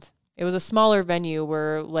mind. It was a smaller venue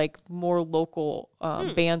where like more local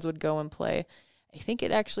bands would go and play. I think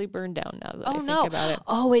it actually burned down now that I think about it.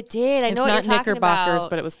 Oh, it did. I know what you're talking about. It's not Knickerbockers,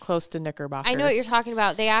 but it was close to Knickerbockers. I know what you're talking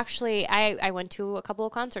about. They actually, I went to a couple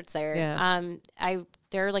of concerts there. Yeah.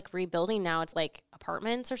 They're like rebuilding now. It's like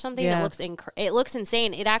apartments or something. Yeah. It looks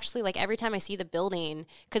insane. It actually, like every time I see the building,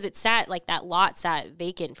 because it sat like that lot sat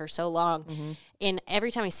vacant for so long. Mm-hmm. And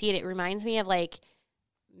every time I see it, it reminds me of like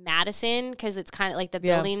Madison, because it's kind of like the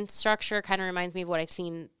building structure kind of reminds me of what I've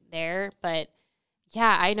seen there. But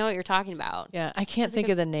yeah, I know what you're talking about. Yeah, I can't think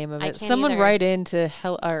of the name of it. Someone write into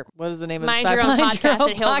what is the name of Mind Your Own Podcast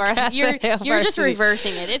at Hillbar. You're just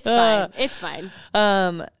reversing it. It's fine. It's fine.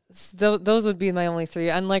 Those would be my only three.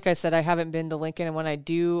 And like I said, I haven't been to Lincoln. And when I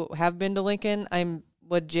have been to Lincoln, I'm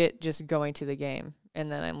legit just going to the game.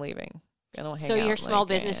 And then I'm leaving. I don't hang out your small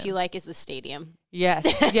business you like is the stadium.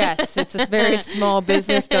 Yes. It's a very small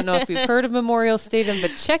business. Don't know if you've heard of Memorial Stadium,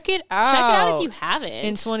 but check it out. Check it out if you haven't.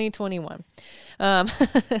 In 2021.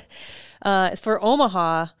 For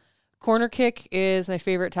Omaha, Corner Kick is my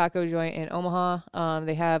favorite taco joint in Omaha.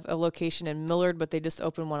 They have a location in Millard, but they just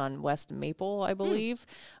opened one on West Maple, I believe.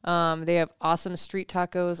 They have awesome street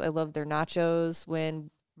tacos. I love their nachos. When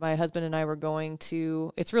my husband and I were going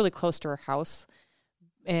to, it's really close to our house,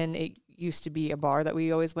 and it used to be a bar that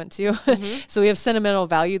we always went to. So we have sentimental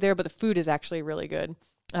value there, but the food is actually really good.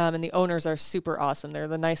 And the owners are super awesome. They're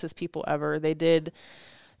the nicest people ever. They did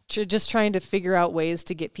just trying to figure out ways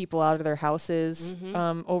to get people out of their houses.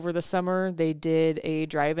 Over the summer, they did a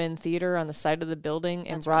drive-in theater on the side of the building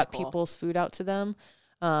and brought people's food out to them.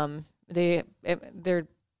 They're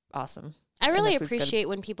awesome. I really appreciate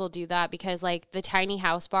when people do that, because like the Tiny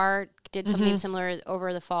House Bar did something similar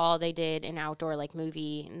over the fall. They did an outdoor like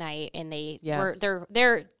movie night, and they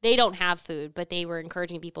don't have food, but they were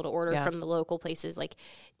encouraging people to order from the local places like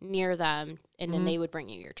near them, and then they would bring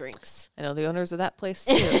you your drinks. I know the owners of that place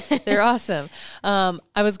too. They're awesome.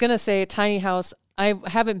 I was gonna say Tiny House. I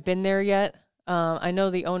haven't been there yet. I know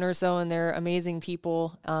the owners though, and they're amazing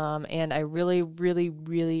people. And I really, really,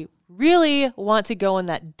 really, really want to go in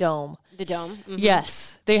that dome. The dome?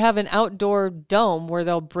 Yes. They have an outdoor dome where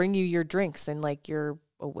they'll bring you your drinks and like you're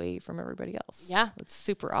away from everybody else. Yeah. It's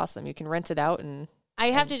super awesome. You can rent it out. And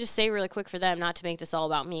I have to just say really quick for them, not to make this all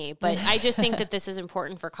about me, but I just think that this is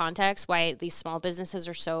important for context, why these small businesses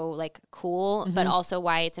are so like cool, but also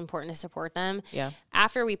why it's important to support them. Yeah.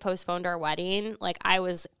 After we postponed our wedding, like I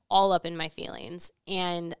was all up in my feelings,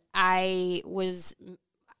 and they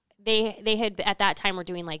had at that time were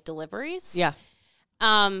doing like deliveries. Yeah.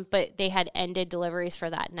 But they had ended deliveries for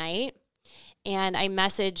that night. And I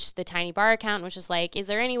messaged the Tiny Bar account, which was like, is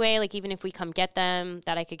there any way, like, even if we come get them,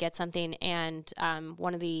 that I could get something? And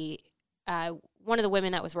one of the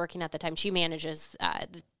women that was working at the time, she manages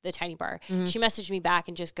the Tiny Bar. She messaged me back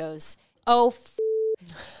and just goes,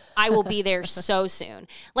 I will be there so soon.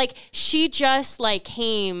 Like, she just like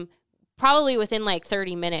came probably within like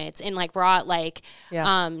 30 minutes and like brought like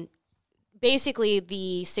basically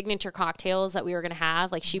the signature cocktails that we were going to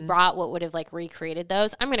have. Like she brought what would have like recreated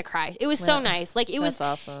those. I'm going to cry. It was so nice. Like it was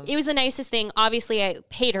awesome. It was the nicest thing. Obviously I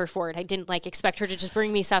paid her for it. I didn't like expect her to just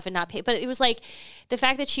bring me stuff and not pay, but it was like the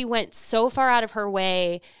fact that she went so far out of her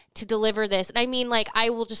way to deliver this. And I mean, like, I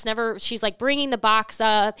will just never, she's like bringing the box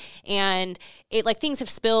up and it like things have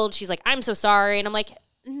spilled. She's like, I'm so sorry. And I'm like,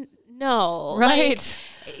 no. Right.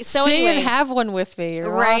 Like, so stay anyway, and have one with me.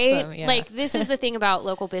 You're right. Awesome. Yeah. Like this is the thing about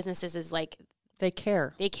local businesses is like, they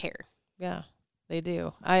care. They care. Yeah, they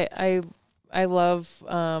do. I love,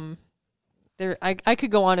 I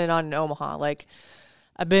could go on in Omaha. Like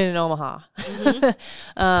I've been in Omaha.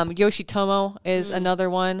 Yoshitomo is another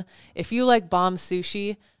one. If you like bomb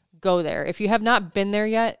sushi, go there. If you have not been there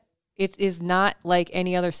yet, it is not like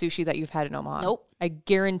any other sushi that you've had in Omaha. Nope. I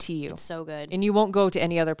guarantee you. It's so good. And you won't go to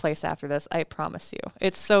any other place after this. I promise you.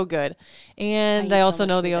 It's so good. And I also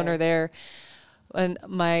know the owner there. And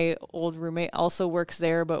my old roommate also works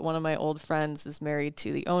there, but one of my old friends is married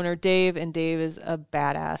to the owner, Dave, and Dave is a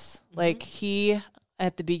badass. Like he,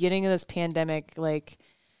 at the beginning of this pandemic, like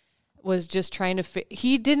was just trying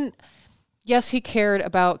to yes, he cared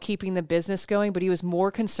about keeping the business going, but he was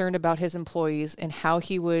more concerned about his employees and how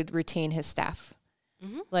he would retain his staff.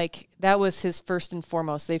 Like that was his first and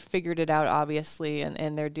foremost. They figured it out, obviously,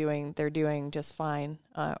 and they're doing just fine,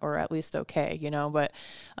 or at least okay, you know. But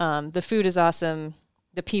the food is awesome.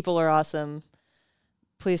 The people are awesome.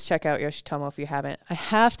 Please check out Yoshitomo if you haven't. I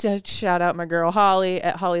have to shout out my girl Holly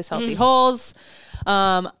at Holly's Healthy Holes.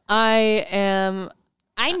 I've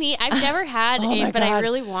never had it, but I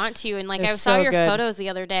really want to. And like, I saw your photos the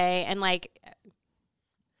other day, and like,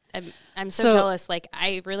 I'm so jealous. Like,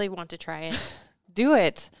 I really want to try it. Do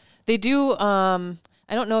it. They do. I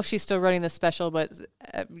don't know if she's still running the special, but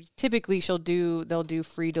typically they'll do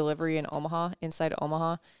free delivery in Omaha, inside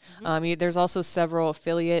Omaha. There's also several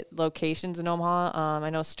affiliate locations in Omaha. I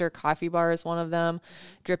know Stir Coffee Bar is one of them.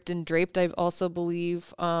 Dripped and Draped, I also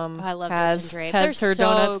believe, I love Dripped and Draped. Has They're her so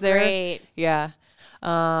donuts there. Great. Yeah.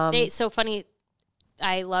 So funny.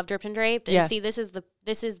 I love Dripped and Draped. And see, this is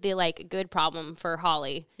the like good problem for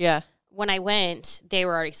Holly. Yeah. When I went, they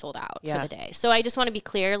were already sold out for the day. So I just want to be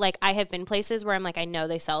clear. Like, I have been places where I'm like, I know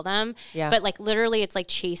they sell them. Yeah. But like, literally, it's like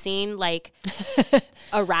chasing like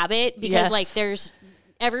a rabbit because like there's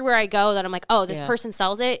everywhere I go that I'm like, oh, this person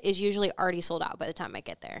sells it is usually already sold out by the time I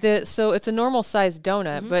get there. So it's a normal sized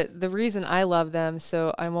donut, but the reason I love them,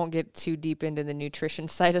 so I won't get too deep into the nutrition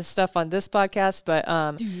side of stuff on this podcast, but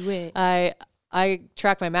do it. I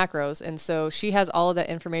track my macros, and so she has all of that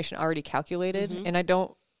information already calculated, and I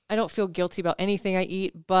don't feel guilty about anything I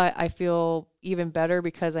eat, but I feel even better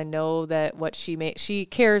because I know that what she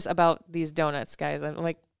cares about these donuts, guys. I'm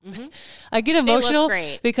like, I get emotional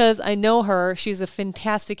because I know her. She's a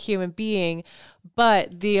fantastic human being,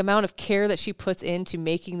 but the amount of care that she puts into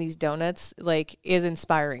making these donuts like is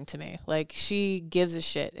inspiring to me. Like she gives a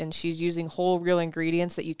shit, and she's using whole real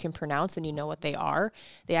ingredients that you can pronounce and you know what they are.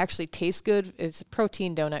 They actually taste good. It's a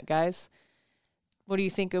protein donut, guys. What do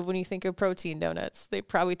you think of when you think of protein donuts? They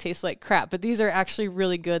probably taste like crap, but these are actually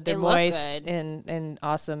really good. They're moist and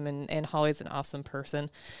awesome, and Holly's an awesome person.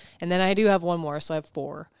 And then I do have one more, so I have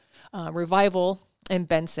 4. Revival in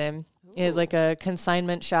Benson is like a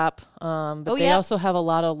consignment shop, but they also have a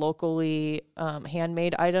lot of locally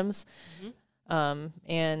handmade items,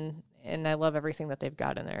 and I love everything that they've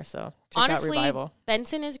got in there. So check out Revival.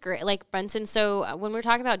 Benson is great. Like Benson. So when we're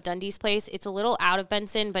talking about Dundee's place, it's a little out of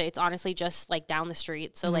Benson, but it's honestly just like down the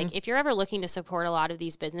street. So like if you're ever looking to support a lot of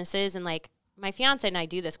these businesses, and like my fiance and I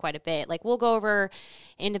do this quite a bit, like we'll go over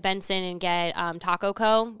into Benson and get Taco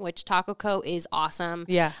Co., which Taco Co. is awesome.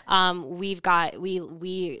 Yeah. We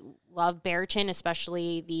love Bear Chin,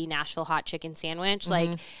 especially the Nashville hot chicken sandwich.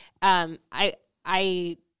 Like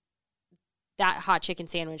that hot chicken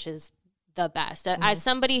sandwich is the best. As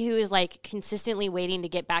somebody who is like consistently waiting to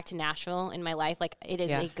get back to Nashville in my life, like it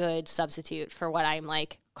is a good substitute for what I'm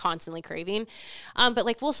like constantly craving. But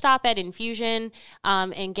like we'll stop at Infusion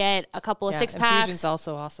and get a couple of 6-packs. Infusion's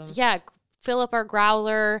also awesome. Yeah. Fill up our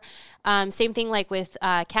growler. Same thing like with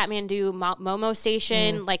Kathmandu Momo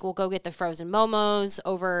Station. Like we'll go get the frozen momos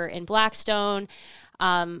over in Blackstone.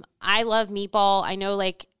 I love Meatball. I know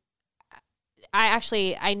like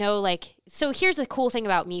so here's the cool thing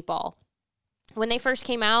about Meatball. When they first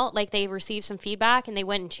came out, like they received some feedback and they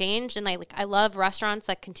went and changed. And I love restaurants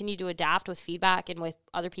that continue to adapt with feedback and with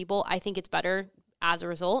other people. I think it's better as a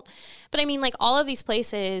result. But I mean, like all of these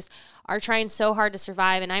places are trying so hard to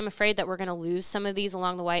survive. And I'm afraid that we're going to lose some of these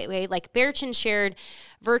along the way. Like Bear Chin shared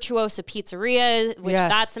Virtuosa Pizzeria, which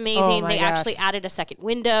that's amazing. They actually added a second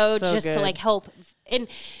window to like help. And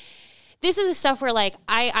this is the stuff where like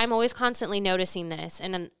I'm always constantly noticing this.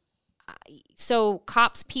 And then so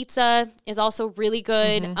Cops Pizza is also really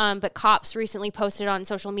good. But Cops recently posted on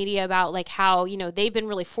social media about like how, you know, they've been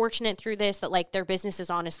really fortunate through this, that like their business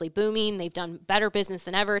is honestly booming. They've done better business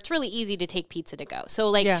than ever. It's really easy to take pizza to go. So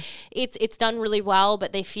like it's done really well,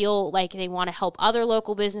 but they feel like they want to help other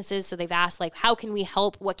local businesses. So they've asked like, how can we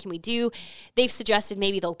help? What can we do? They've suggested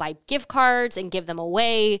maybe they'll buy gift cards and give them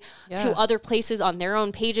away to other places on their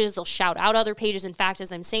own pages. They'll shout out other pages. In fact,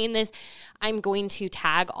 as I'm saying this, I'm going to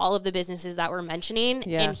tag all of the businesses that we're mentioning.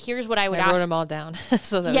 Yeah. And here's what I would ask. I wrote them all down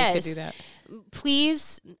so that we could do that.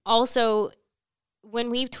 Please also, when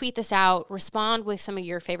we tweet this out, respond with some of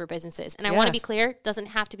your favorite businesses. And I want to be clear, it doesn't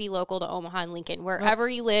have to be local to Omaha and Lincoln. Wherever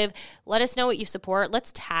you live, let us know what you support.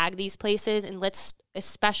 Let's tag these places, and let's,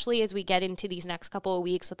 especially as we get into these next couple of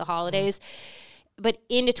weeks with the holidays, but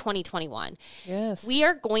into 2021. Yes. We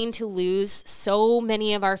are going to lose so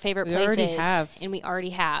many of our favorite places. We already have. And we already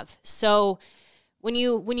have. So when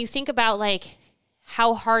you think about like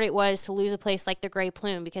how hard it was to lose a place like the Gray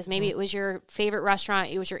Plume, because maybe it was your favorite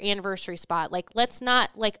restaurant, it was your anniversary spot. Like, let's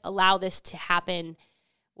not like allow this to happen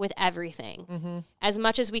with everything. As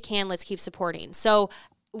much as we can, let's keep supporting. So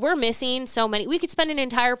we're missing so many. We could spend an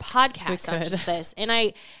entire podcast on just this. And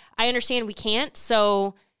I understand we can't.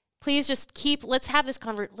 So please just let's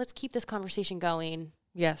keep this conversation going.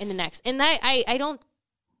 Yes. In the next. And I don't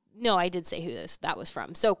know, I did say who that was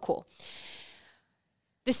from. So cool.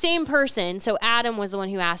 The same person, so Adam was the one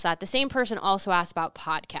who asked that. The same person also asked about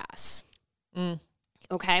podcasts.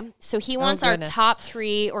 Okay. So he wants our top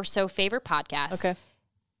 3 or so favorite podcasts. Okay.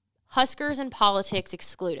 Huskers and Politics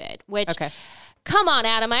excluded, which, come on,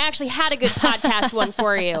 Adam. I actually had a good podcast one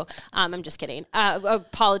for you. I'm just kidding. A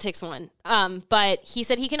politics one. But he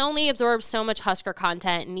said he can only absorb so much Husker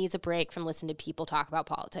content and needs a break from listening to people talk about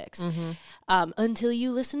politics. Until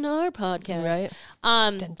you listen to our podcast.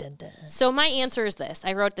 Right. So my answer is this.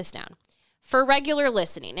 I wrote this down. For regular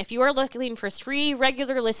listening, if you are looking for 3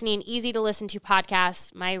 regular listening, easy to listen to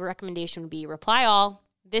podcasts, my recommendation would be Reply All,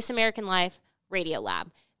 This American Life, Radio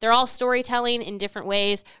Lab. They're all storytelling in different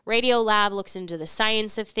ways. Radio Lab looks into the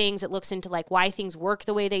science of things. It looks into like why things work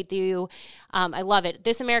the way they do. I love it.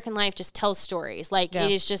 This American Life just tells stories. Like it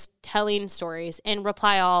is just telling stories. And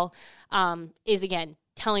Reply All is, again,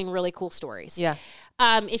 telling really cool stories. Yeah.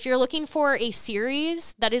 If you're looking for a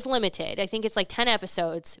series that is limited, I think it's like 10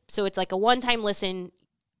 episodes. So it's like a one-time listen.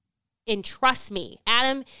 And trust me,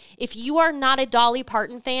 Adam, if you are not a Dolly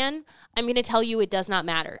Parton fan, I'm going to tell you it does not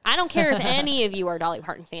matter. I don't care if any of you are Dolly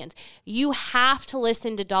Parton fans. You have to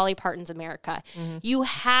listen to Dolly Parton's America. Mm-hmm. You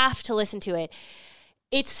have to listen to it.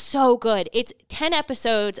 It's so good. It's 10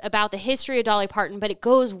 episodes about the history of Dolly Parton, but it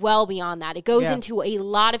goes well beyond that. It goes into a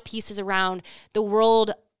lot of pieces around the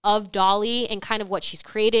world of Dolly and kind of what she's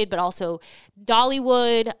created, but also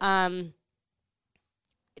Dollywood.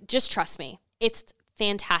 Just trust me. It's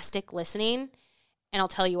fantastic listening, and I'll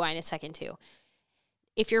tell you why in a second too.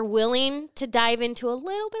 If you're willing to dive into a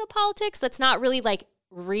little bit of politics that's not really like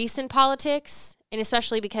recent politics, and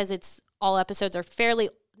especially because it's all episodes are fairly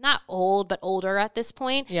not old but older at this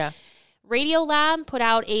point. Yeah. Radiolab put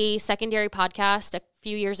out a secondary podcast a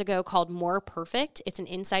few years ago called More Perfect. It's an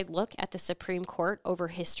inside look at the Supreme Court over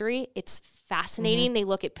history. It's fascinating. Mm-hmm. They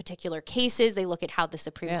look at particular cases. They look at how the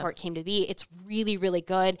Supreme Court came to be. It's really, really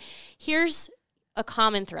good. Here's a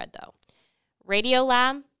common thread, though.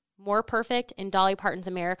 Radiolab, More Perfect, and Dolly Parton's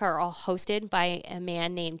America are all hosted by a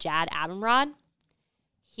man named Jad Abumrad.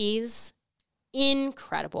 He's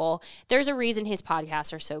incredible. There's a reason his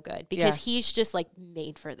podcasts are so good because he's just like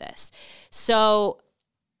made for this. So,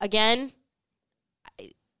 again,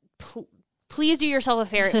 please do yourself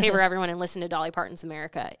a favor, everyone, and listen to Dolly Parton's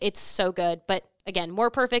America. It's so good. But again, More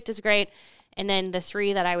Perfect is great. And then the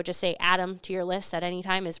three that I would just say add them to your list at any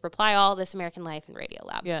time is Reply All, This American Life, and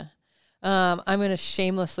Radiolab. Yeah. I'm going to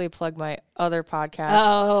shamelessly plug my other podcast.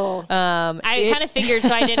 Oh, I kind of figured,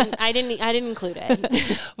 so I didn't include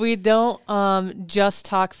it. We don't just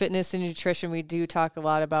talk fitness and nutrition. We do talk a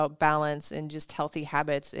lot about balance and just healthy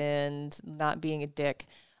habits and not being a dick.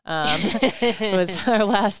 It was our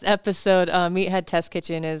last episode. Meathead Test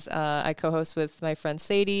Kitchen is I co-host with my friend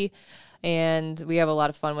Sadie, and we have a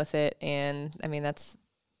lot of fun with it. And I mean,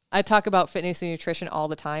 I talk about fitness and nutrition all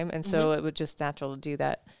the time, and so it was just natural to do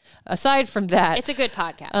that. Aside from that, it's a good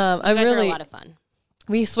podcast. You guys are a lot of fun.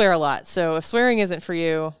 We swear a lot, so if swearing isn't for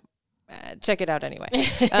you, check it out anyway.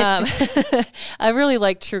 I really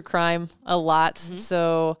like true crime a lot,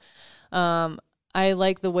 so I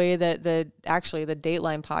like the way that the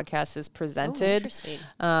Dateline podcast is presented.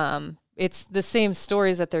 Interesting. It's the same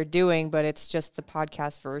stories that they're doing, but it's just the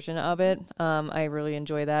podcast version of it. I really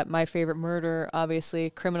enjoy that. My Favorite Murder,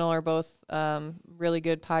 obviously, Criminal are both really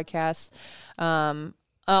good podcasts.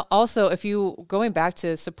 Also, going back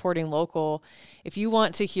to supporting local, if you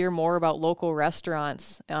want to hear more about local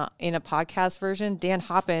restaurants in a podcast version, Dan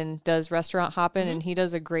Hoppin does Restaurant Hoppin', and he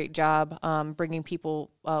does a great job bringing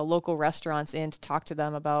people, local restaurants in to talk to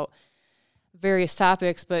them about various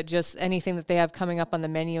topics, but just anything that they have coming up on the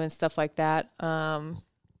menu and stuff like that. I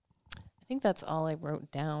think that's all I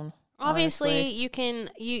wrote down. Obviously, honestly.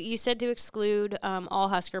 You said to exclude all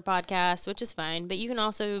Husker podcasts, which is fine, but you can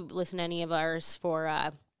also listen to any of ours for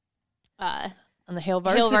on the Hail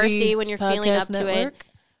Varsity when you're feeling up network. To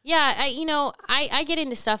it. Yeah, I get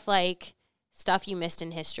into stuff like stuff you missed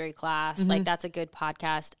in history class. Like, that's a good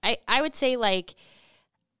podcast. I would say, like,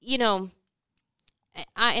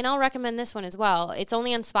 and I'll recommend this one as well. It's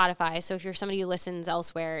only on Spotify, so if you're somebody who listens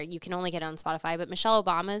elsewhere, you can only get it on Spotify. But Michelle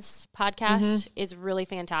Obama's podcast is really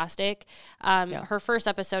fantastic. Her first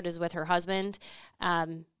episode is with her husband, a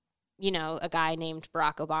guy named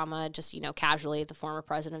Barack Obama, just, casually the former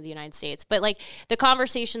president of the United States. But, like, the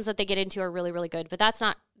conversations that they get into are really, really good. But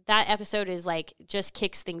that episode is, like, just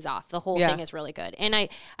kicks things off. The whole thing is really good. And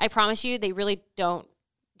I promise you, they really don't,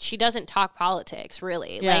 she doesn't talk politics,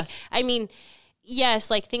 really. Yeah. Like, I mean, yes,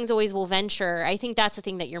 like, things always will venture. I think that's the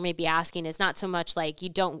thing that you're maybe asking is not so much like you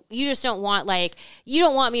don't want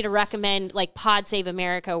me to recommend like Pod Save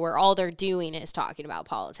America where all they're doing is talking about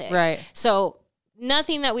politics. Right. So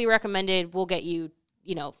nothing that we recommended will get you,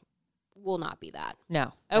 will not be that.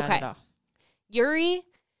 No. Okay. Not at all. Yuri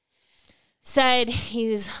said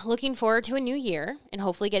he's looking forward to a new year and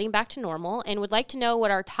hopefully getting back to normal and would like to know what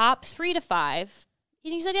our top 3 to 5,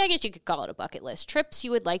 and he said, I guess you could call it a bucket list, trips you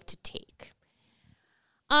would like to take.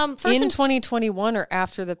 First in 2021 or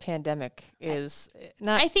after the pandemic is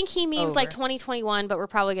not. I think he means over. like 2021, but we're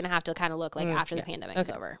probably going to have to kind of look like after the pandemic is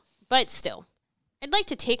over. But still, I'd like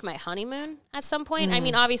to take my honeymoon at some point. I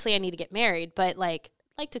mean, obviously I need to get married, but like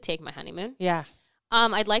to take my honeymoon. Yeah.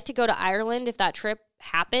 I'd like to go to Ireland if that trip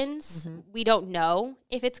happens. We don't know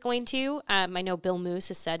if it's going to. I know Bill Moose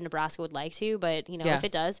has said Nebraska would like to, but if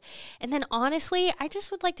it does. And then honestly, I just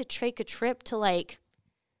would like to take a trip to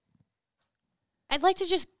I'd like to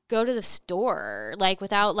just go to the store, like,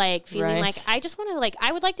 without, like, feeling like, I just want to, like,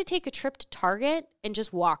 I would like to take a trip to Target and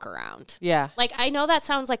just walk around. Yeah. Like, I know that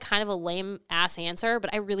sounds like kind of a lame-ass answer,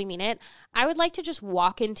 but I really mean it. I would like to just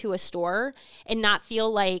walk into a store and not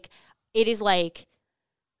feel like it is, like,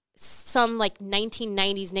 some like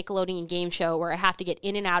 1990s Nickelodeon game show where I have to get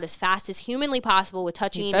in and out as fast as humanly possible with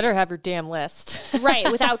touching. You better have your damn list.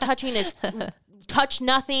 Right, without touching touch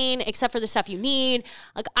nothing except for the stuff you need.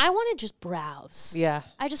 Like, I want to just browse. Yeah.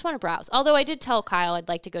 I just want to browse. Although I did tell Kyle I'd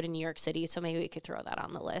like to go to New York City, so maybe we could throw that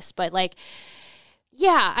on the list. But like,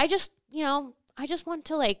 yeah, I just want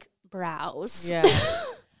to like browse. Yeah.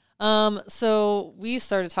 So we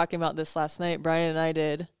started talking about this last night. Brian and I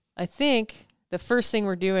did. I think the first thing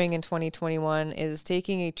we're doing in 2021 is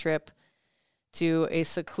taking a trip to a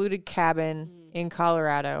secluded cabin in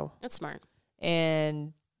Colorado. That's smart.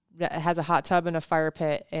 And that has a hot tub and a fire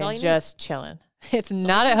pit and just chilling. It's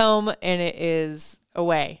not at home and it is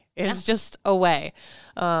away. It's just away.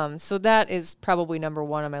 So that is probably number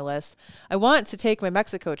one on my list. I want to take my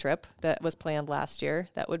Mexico trip that was planned last year.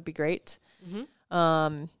 That would be great.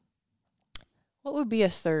 Mm-hmm. What would be a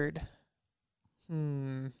third?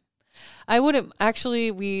 I wouldn't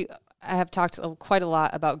actually. I have talked quite a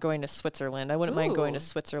lot about going to Switzerland. I wouldn't mind going to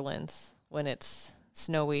Switzerland when it's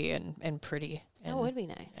snowy and pretty. That would be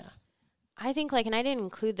nice. Yeah. I think and I didn't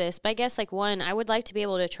include this, but I guess one, I would like to be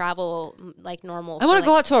able to travel like normal. I want to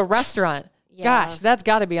go out to a restaurant. Yeah. Gosh, that's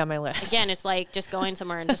got to be on my list. Again, it's like just going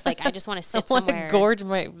somewhere and just I just want to sit somewhere. I want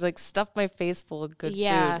to gorge stuff my face full of good food.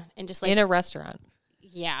 Yeah, and just in a restaurant.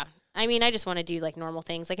 Yeah. I mean, I just want to do normal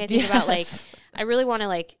things. Like I think about I really want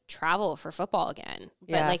to travel for football again.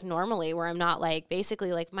 But normally where I'm not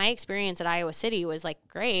basically my experience at Iowa City was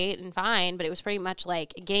great and fine, but it was pretty much a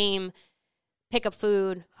game, pick up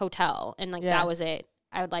food, hotel, and that was it.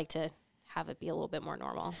 I would like to have it be a little bit more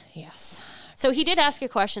normal. Yes. So he did ask a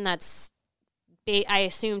question that's I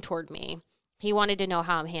assume toward me. He wanted to know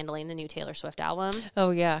how I'm handling the new Taylor Swift album.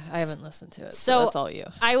 Oh, yeah. I haven't listened to it. So that's all you.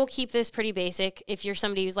 I will keep this pretty basic. If you're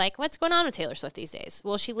somebody who's what's going on with Taylor Swift these days?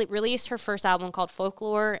 Well, she released her first album called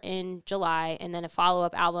Folklore in July, and then a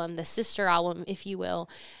follow-up album, the sister album, if you will,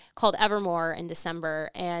 called Evermore in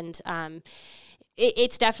December. And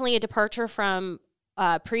it's definitely a departure from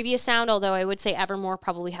previous sound, although I would say Evermore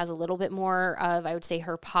probably has a little bit more of, I would say,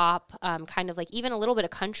 her pop, kind of even a little bit of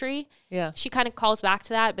country. Yeah. She kind of calls back to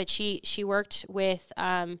that, but she worked with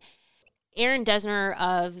Aaron Dessner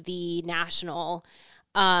of the Nationals.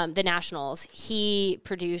 He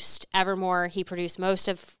produced Evermore. He produced most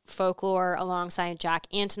of Folklore alongside Jack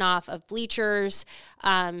Antonoff of Bleachers.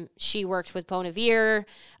 She worked with Bon Iver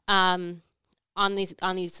on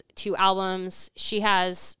these two albums. She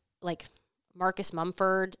has Marcus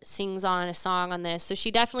Mumford sings on a song on this. So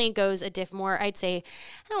she definitely goes a more, I'd say,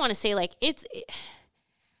 I don't want to say it's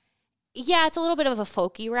a little bit of a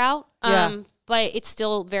folky route. But it's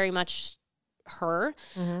still very much her.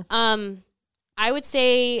 Mm-hmm. I would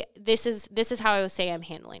say this is how I would say I'm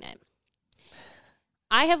handling it.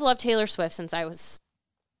 I have loved Taylor Swift since I was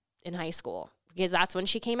in high school because that's when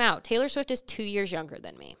she came out. Taylor Swift is 2 years younger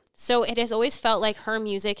than me. So it has always felt like her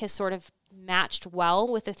music has sort of matched well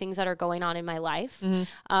with the things that are going on in my life.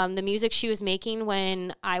 Mm-hmm. The music she was making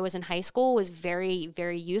when I was in high school was very,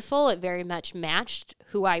 very youthful. It very much matched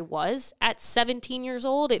who I was at 17 years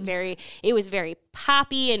old. It was very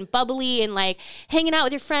poppy and bubbly and hanging out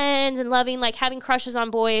with your friends and loving, having crushes on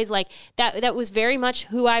boys. That was very much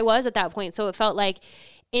who I was at that point. So it felt and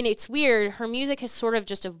it's weird. Her music has sort of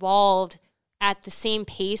just evolved at the same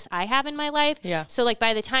pace I have in my life. Yeah. So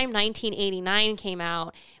by the time 1989 came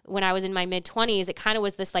out, when I was in my mid-20s, it kind of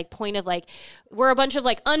was this point of we're a bunch of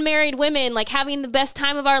unmarried women having the best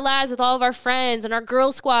time of our lives with all of our friends and our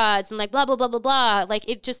girl squads and blah, blah, blah, blah, blah.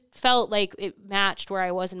 It just felt like it matched where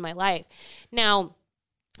I was in my life. Now,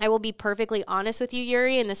 I will be perfectly honest with you,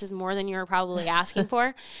 Yuri, and this is more than you're probably asking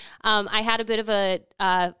for. I had a bit of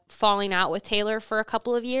a falling out with Taylor for a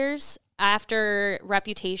couple of years. After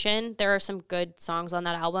Reputation, there are some good songs on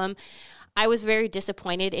that album. I was very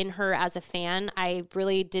disappointed in her as a fan. I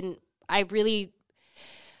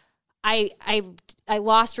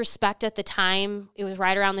lost respect at the time. It was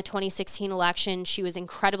right around the 2016 election. She was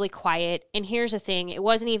incredibly quiet. And here's the thing. It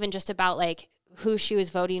wasn't even just about who she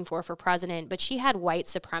was voting for president, but she had white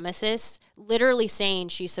supremacists literally saying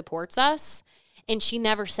she supports us. And she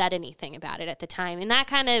never said anything about it at the time. And that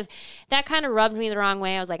kind of rubbed me the wrong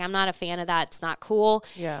way. I was I'm not a fan of that. It's not cool.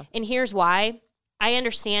 Yeah. And here's why. I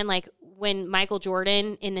understand when Michael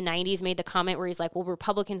Jordan in the 90s made the comment where he's well,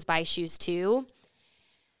 Republicans buy shoes too.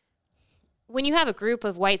 When you have a group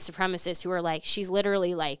of white supremacists who are she's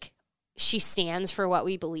literally she stands for what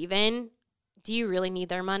we believe in, do you really need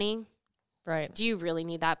their money? Right. Do you really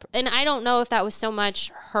need that? And I don't know if that was so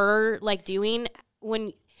much her doing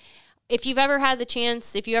when if you've ever had the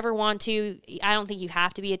chance, if you ever want to, I don't think you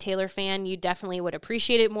have to be a Taylor fan. You definitely would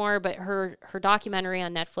appreciate it more. But her documentary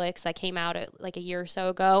on Netflix that came out like a year or so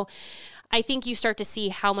ago, I think you start to see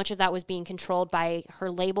how much of that was being controlled by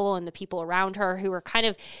her label and the people around her who were kind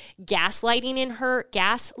of gaslighting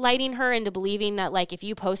her into believing that, like, if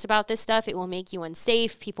you post about this stuff, it will make you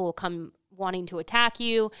unsafe. People will come wanting to attack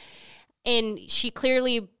you. And she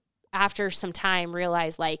clearly, after some time,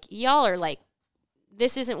 realized, like, y'all are like,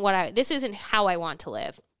 this isn't how I want to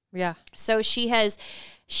live. Yeah. So she has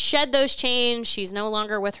shed those chains. She's no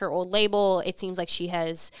longer with her old label. It seems like she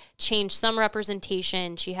has changed some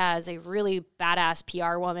representation. She has a really badass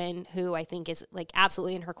PR woman who I think is like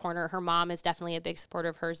absolutely in her corner. Her mom is definitely a big supporter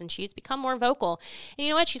of hers, and she's become more vocal. And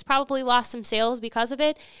you know what? She's probably lost some sales because of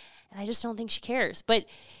it. And I just don't think she cares. But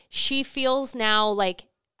she feels now like,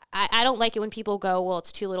 I don't like it when people go, well,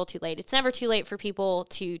 it's too little too late. It's never too late for people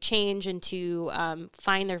to change and to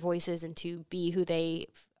find their voices and to be who they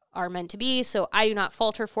are meant to be. So I do not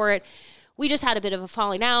fault her for it. We just had a bit of a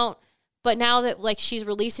falling out. But now that, like, she's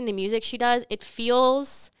releasing the music she does, it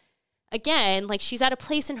feels, again, like she's at a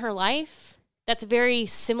place in her life that's very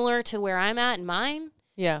similar to where I'm at in mine.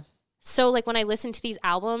 Yeah. So, like, when I listen to these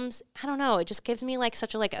albums, I don't know, it just gives me, like,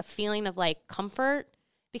 such a feeling of, like, comfort,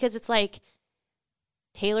 because it's like,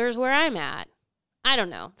 Taylor's where I'm at. I don't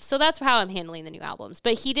know. So that's how I'm handling the new albums.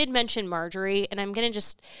 But he did mention Marjorie, and I'm going to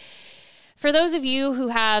just, for those of you who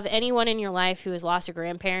have anyone in your life who has lost a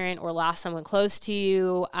grandparent or lost someone close to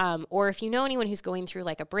you, or if you know anyone who's going through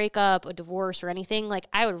like a breakup, a divorce, or anything, like,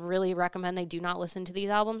 I would really recommend they do not listen to these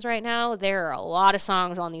albums right now. There are a lot of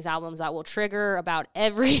songs on these albums that will trigger about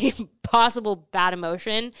every possible bad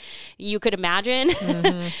emotion you could imagine.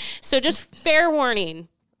 Mm-hmm. So just fair warning.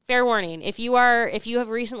 Fair warning. If you have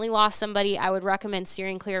recently lost somebody, I would recommend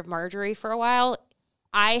steering clear of Marjorie for a while.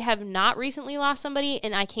 I have not recently lost somebody,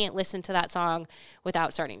 and I can't listen to that song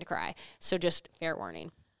without starting to cry. So just fair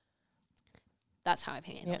warning. That's how I'm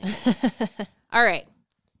handling it. All right.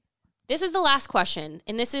 This is the last question,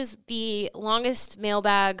 and this is the longest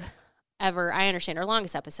mailbag ever. I understand, our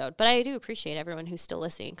longest episode, but I do appreciate everyone who's still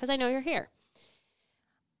listening because I know you're here.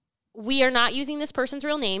 We are not using this person's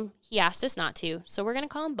real name. He asked us not to, so we're going to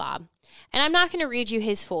call him Bob. And I'm not going to read you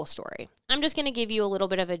his full story. I'm just going to give you a little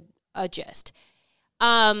bit of a gist.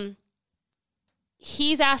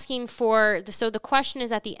 He's asking for, so the question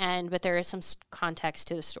is at the end, but there is some context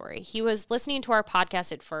to the story. He was listening to our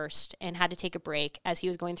podcast at first and had to take a break as he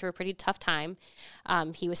was going through a pretty tough time.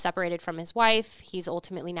 He was separated from his wife. He's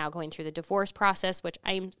ultimately now going through the divorce process, which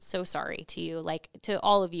I'm so sorry to you, like to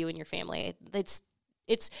all of you and your family.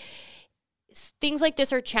 It's things like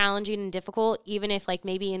this are challenging and difficult, even if, like,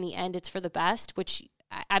 maybe in the end it's for the best, which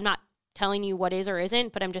I'm not telling you what is or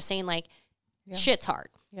isn't, but I'm just saying, like, shit's hard.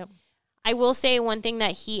 Yep. I will say one thing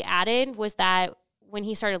that he added was that when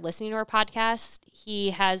he started listening to our podcast, he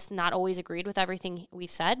has not always agreed with everything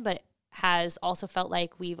we've said, but has also felt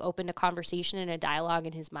like we've opened a conversation and a dialogue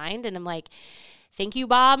in his mind. And I'm like, thank you,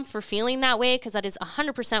 Bob, for feeling that way, because that is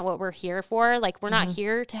 100% what we're here for. Like, we're not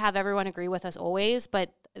here to have everyone agree with us always,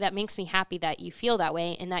 but that makes me happy that you feel that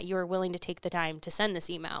way and that you're willing to take the time to send this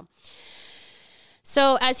email.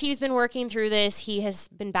 So as he's been working through this, he has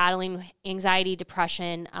been battling anxiety,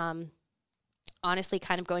 depression, honestly,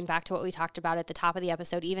 kind of going back to what we talked about at the top of the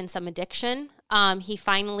episode, even some addiction. He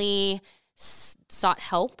finally sought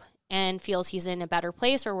help and feels he's in a better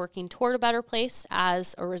place or working toward a better place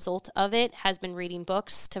as a result of it, has been reading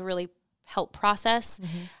books to really help process.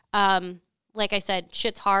 Like I said,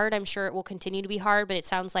 shit's hard. I'm sure it will continue to be hard, but it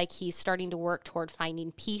sounds like he's starting to work toward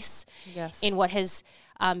finding peace in what has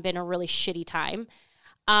been a really shitty time.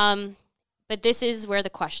 But this is where the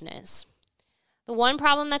question is. The one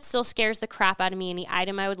problem that still scares the crap out of me, and the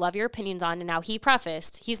item I would love your opinions on, and now he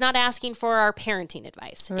prefaced, he's not asking for our parenting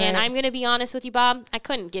advice. Right. And I'm going to be honest with you, Bob, I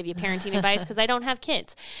couldn't give you parenting advice because I don't have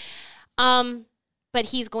kids. But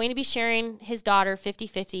he's going to be sharing his daughter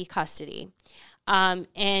 50-50 custody. And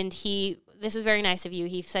this was very nice of you.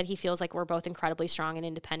 He said he feels like we're both incredibly strong and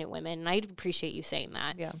independent women, and I appreciate you saying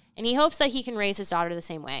that. Yeah. And he hopes that he can raise his daughter the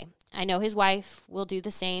same way. I know his wife will do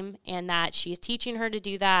the same, and that she's teaching her to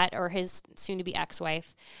do that, or his soon-to-be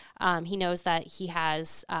ex-wife. He knows that he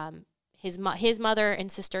has his mother and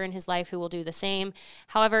sister in his life who will do the same.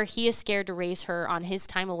 However, he is scared to raise her on his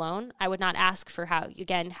time alone. I would not ask for how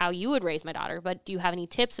you would raise my daughter, but do you have any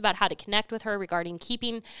tips about how to connect with her regarding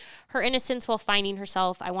keeping her innocence while finding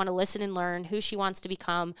herself? I want to listen and learn who she wants to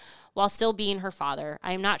become while still being her father.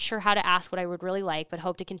 I am not sure how to ask what I would really like, but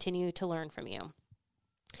hope to continue to learn from you.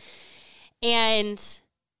 And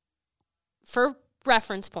for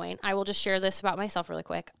reference point, I will just share this about myself really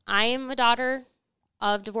quick. I am a daughter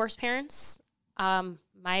of divorced parents.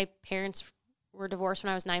 My parents were divorced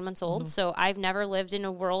when I was 9 months old. So I've never lived in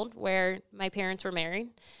a world where my parents were married,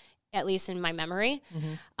 at least in my memory.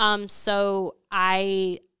 So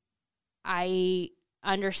I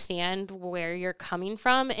understand where you're coming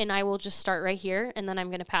from, and I will just start right here, and then I'm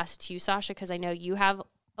going to pass it to you, Sasha, because I know you have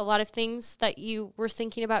a lot of things that you were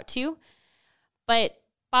thinking about too. But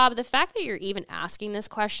Bob, the fact that you're even asking this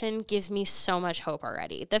question gives me so much hope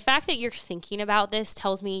already. The fact that you're thinking about this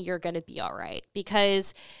tells me you're going to be all right,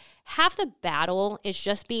 because half the battle is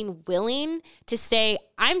just being willing to say,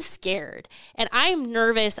 I'm scared and I'm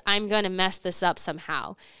nervous, I'm going to mess this up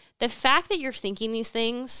somehow. The fact that you're thinking these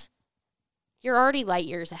things, you're already light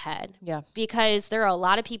years ahead. Yeah. Because there are a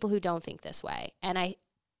lot of people who don't think this way. And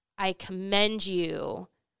I commend you.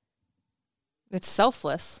 It's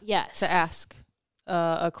selfless. Yes. To ask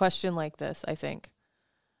a question like this, I think.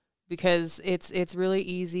 Because it's really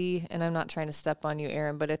easy, and I'm not trying to step on you,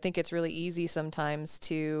 Erin, but I think it's really easy sometimes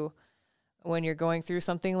to, when you're going through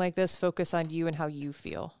something like this, focus on you and how you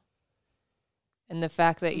feel. And the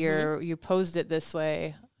fact that you posed it this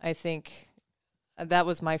way, I think that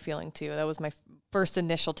was my feeling too. That was my first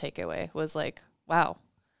initial takeaway, was like, wow.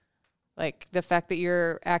 Like the fact that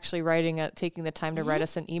you're actually taking the time to write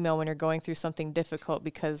us an email when you're going through something difficult,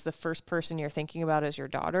 because the first person you're thinking about is your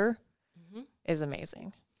daughter, is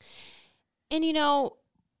amazing. And, you know,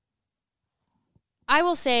 I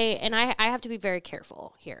will say, and I have to be very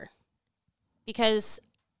careful here, because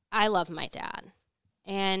I love my dad.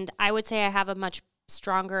 And I would say I have a much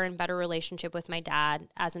stronger and better relationship with my dad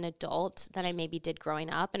as an adult than I maybe did growing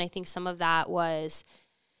up. And I think some of that was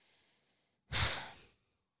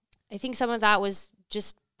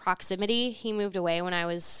just proximity. He moved away when I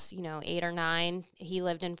was, 8 or 9. He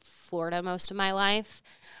lived in Florida most of my life.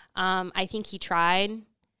 I think he tried,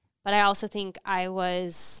 but I also think I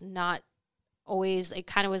was not always, it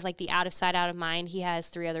kind of was like the out of sight, out of mind. He has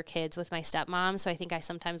 3 other kids with my stepmom, so I think I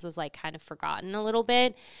sometimes was like kind of forgotten a little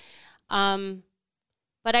bit.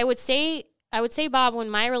 But I would say, Bob, when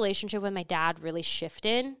my relationship with my dad really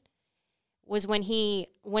shifted was when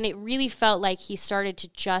it really felt like he started to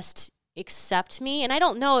just accept me. And I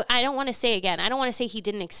don't want to say he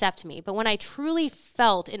didn't accept me, but when I truly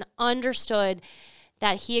felt and understood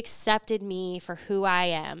that he accepted me for who I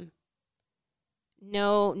am,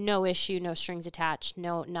 no issue, no strings attached,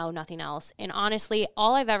 no, nothing else. And honestly,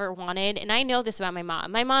 all I've ever wanted, and I know this about my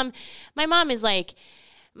mom. My mom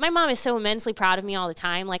is so immensely proud of me all the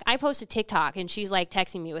time. Like, I post a TikTok and she's like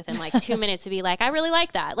texting me within like 2 minutes to be like, I really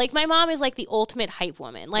like that. Like, my mom is like the ultimate hype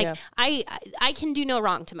woman. Like, yeah. I can do no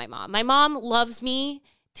wrong to my mom. My mom loves me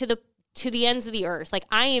to the ends of the earth. Like,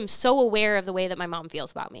 I am so aware of the way that my mom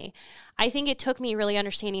feels about me. I think it took me really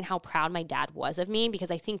understanding how proud my dad was of me,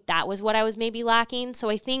 because I think that was what I was maybe lacking. So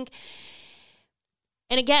I think,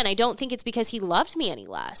 and again, I don't think it's because he loved me any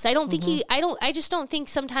less. I don't think I just don't think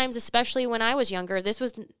sometimes, especially when I was younger, this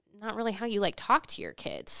was not really how you like talk to your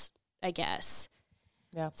kids, I guess.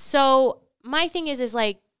 Yeah. So my thing is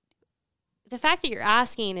like, the fact that you're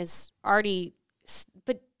asking is already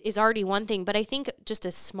one thing, but I think just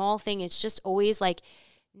a small thing, it's just always like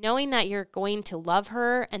knowing that you're going to love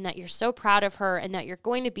her and that you're so proud of her and that you're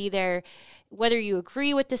going to be there, whether you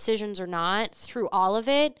agree with decisions or not, through all of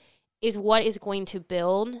it, is what is going to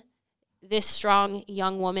build this strong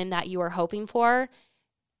young woman that you are hoping for.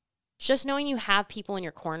 Just knowing you have people in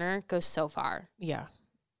your corner goes so far. Yeah.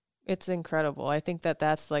 It's incredible. I think that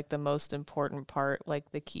that's like the most important part, like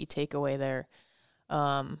the key takeaway there.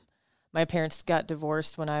 My parents got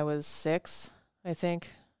divorced when I was 6, I think.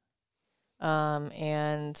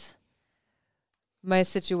 And my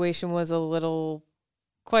situation was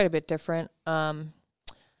quite a bit different.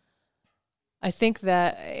 I think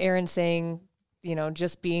that Erin saying,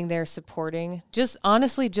 just being there, supporting, just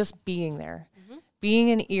honestly, just being there,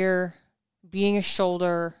 being an ear, being a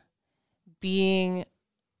shoulder, being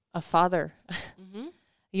a father.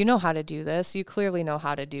 You know how to do this. You clearly know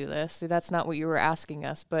how to do this. That's not what you were asking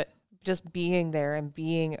us, but just being there and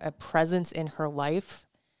being a presence in her life,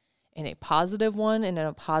 in a positive one and in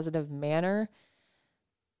a positive manner.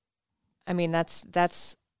 I mean,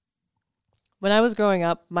 that's when I was growing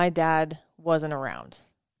up, my dad wasn't around.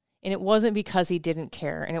 And it wasn't because he didn't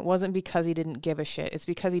care. And it wasn't because he didn't give a shit. It's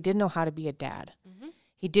because he didn't know how to be a dad.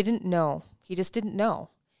 He didn't know. He just didn't know.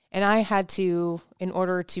 And I had to, in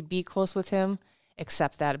order to be close with him,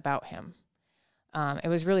 accept that about him. It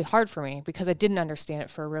was really hard for me because I didn't understand it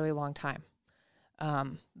for a really long time.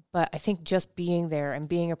 But I think just being there and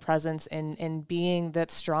being a presence and being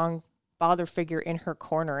that strong father figure in her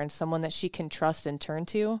corner and someone that she can trust and turn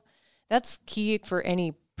to, that's key for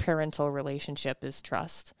any parental relationship, is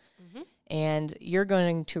trust. And you're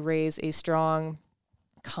going to raise a strong,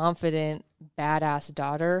 confident, badass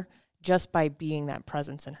daughter just by being that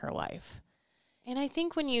presence in her life. And I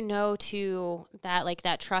think when you know too that like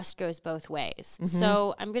that trust goes both ways.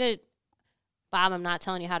 So Bob, I'm not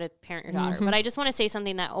telling you how to parent your daughter, but I just want to say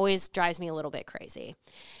something that always drives me a little bit crazy.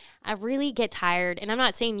 I really get tired, and I'm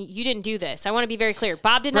not saying you didn't do this. I want to be very clear.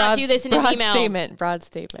 Bob did not do this in his email. Broad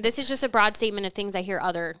statement. This is just a broad statement of things I hear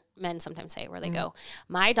other men sometimes say, where they go,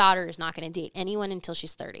 my daughter is not going to date anyone until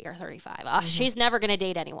she's 30 or 35. Oh, she's never going to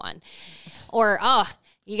date anyone. Or, I'm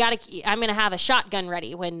going to have a shotgun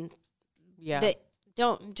ready when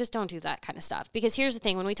don't do that kind of stuff. Because here's the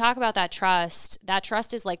thing, when we talk about that trust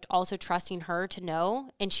is like also trusting her to know,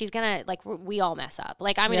 and she's gonna, like, we all mess up.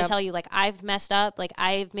 Like, I'm gonna tell you, like, I've messed up, like,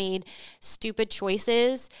 I've made stupid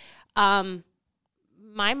choices.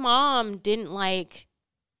 My mom didn't like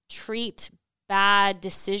treat bad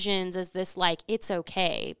decisions as this, like, it's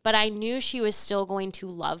okay, but I knew she was still going to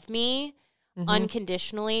love me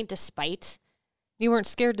unconditionally despite. You weren't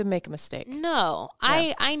scared to make a mistake. No.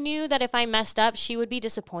 Yeah. I knew that if I messed up, she would be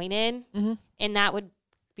disappointed, and that would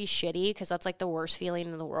be shitty because that's like the worst feeling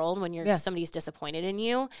in the world when somebody's disappointed in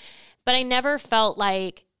you. But I never felt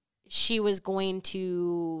like she was going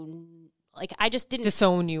to, like, I just didn't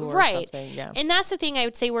disown you or something. Yeah. And that's the thing I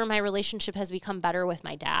would say where my relationship has become better with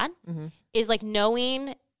my dad is like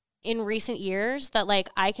knowing in recent years that like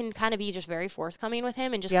I can kind of be just very forthcoming with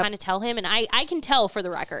him and just kind of tell him. And I can tell, for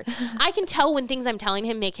the record, I can tell when things I'm telling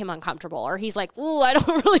him make him uncomfortable, or he's like, ooh, I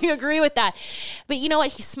don't really agree with that. But you know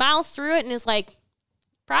what? He smiles through it and is like,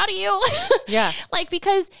 proud of you. Yeah. Like,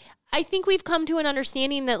 because I think we've come to an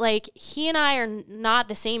understanding that like he and I are not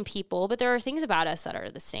the same people, but there are things about us that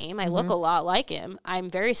are the same. I look a lot like him. I'm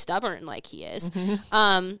very stubborn like he is.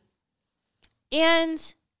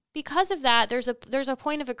 And because of that, there's a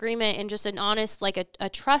point of agreement and just an honest, like a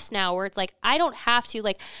trust now where it's like, I don't have to,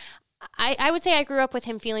 like, I would say I grew up with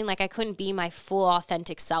him feeling like I couldn't be my full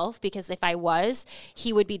authentic self because if I was,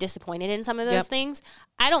 he would be disappointed in some of those things.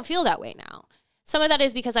 I don't feel that way now. Some of that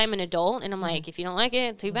is because I'm an adult and I'm like, if you don't like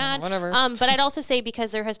it, too bad. Whatever. But I'd also say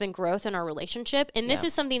because there has been growth in our relationship, and this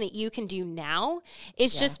is something that you can do now,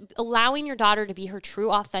 is just allowing your daughter to be her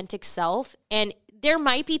true authentic self. And there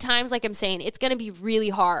might be times, like I'm saying, it's going to be really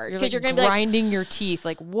hard because you're going to be grinding your teeth.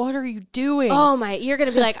 Like, what are you doing? Oh my! You're going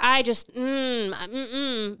to be like, I just,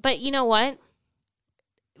 But you know what?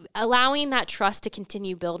 Allowing that trust to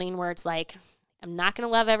continue building, where it's like, I'm not going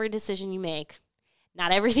to love every decision you make.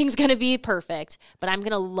 Not everything's going to be perfect, but I'm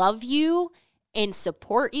going to love you and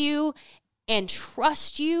support you and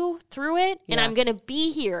trust you through it, and I'm going to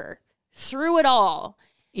be here through it all,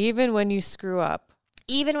 even when you screw up.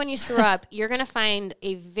 Even when you screw up, you're going to find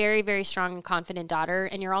a very, very strong and confident daughter.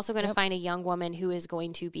 And you're also going to find a young woman who is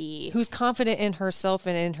going to be... who's confident in herself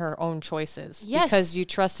and in her own choices. Yes. Because you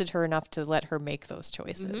trusted her enough to let her make those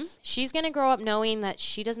choices. She's going to grow up knowing that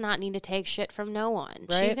she does not need to take shit from no one.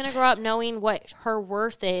 Right? She's going to grow up knowing what her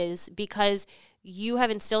worth is because you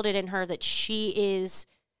have instilled it in her that she is...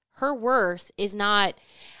 her worth is not...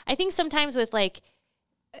 I think sometimes with like...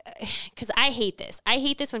 because I hate this. I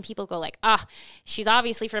hate this when people go like, she's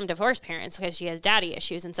obviously from divorced parents because she has daddy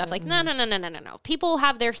issues and stuff. Like, no. People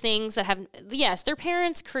have their things that have, yes, their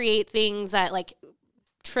parents create things that like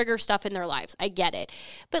trigger stuff in their lives. I get it.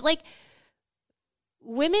 But like,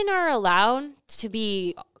 women are allowed to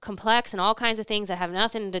be complex and all kinds of things that have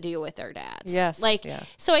nothing to do with their dads. Yes. Like,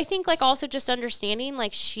 so I think like also just understanding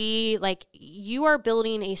like you are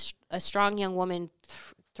building a strong young woman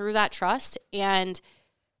through that trust, and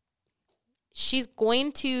she's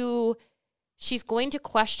going to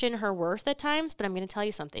question her worth at times, but I'm going to tell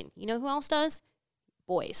you something. You know who else does?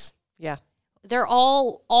 Boys. Yeah. They're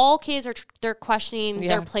all kids they're questioning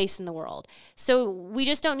their place in the world. So we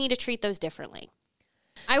just don't need to treat those differently.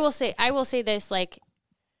 I will say this, like,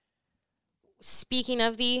 speaking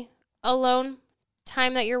of the alone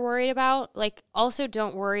time that you're worried about, like, also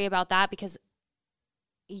don't worry about that because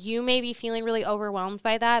you may be feeling really overwhelmed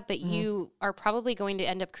by that, but you are probably going to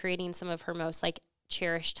end up creating some of her most like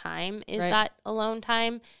cherished time is that alone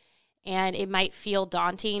time. And it might feel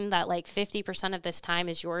daunting that like 50% of this time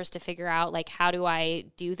is yours to figure out like, how do I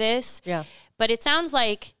do this? Yeah. But it sounds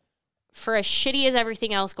like for as shitty as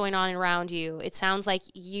everything else going on around you, it sounds like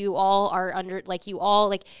you all are under, like you all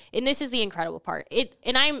like, and this is the incredible part.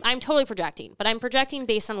 And I'm totally projecting, but I'm projecting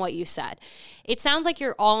based on what you said. It sounds like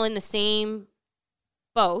you're all in the same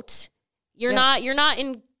boat. You're not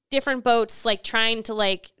in different boats like trying to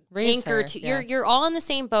like raise anchor to you're all in the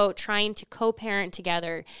same boat trying to co-parent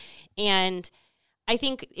together. And I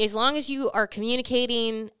think as long as you are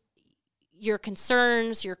communicating your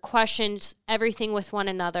concerns, your questions, everything with one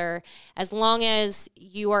another, as long as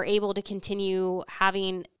you are able to continue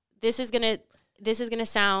having, this is going to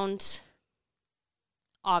sound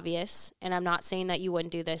obvious, and I'm not saying that you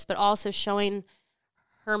wouldn't do this, but also showing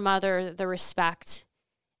her mother the respect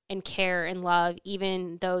and care and love,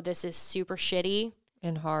 even though this is super shitty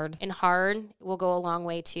and hard, will go a long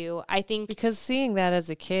way too. I think because seeing that as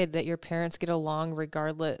a kid, that your parents get along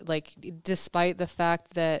regardless, like despite the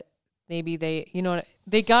fact that maybe they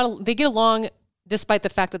get along despite the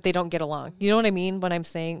fact that they don't get along. You know what I mean? When I'm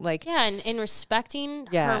saying like, yeah, and respecting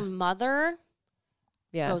her mother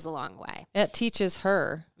goes a long way. It teaches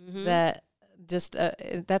her that just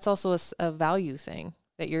that's also a value thing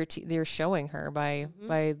that you're showing her by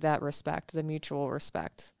that respect, the mutual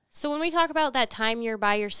respect. So when we talk about that time you're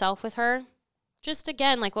by yourself with her, just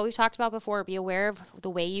again, like what we've talked about before, be aware of the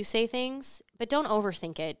way you say things, but don't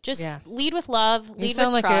overthink it. Just lead with love, lead with trust. You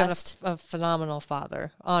sound like you're a phenomenal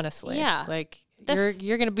father, honestly. Yeah. Like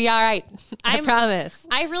you're going to be all right. I promise.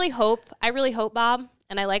 I really hope, Bob,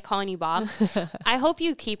 and I like calling you Bob. I hope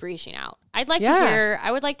you keep reaching out. I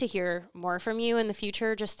would like to hear more from you in the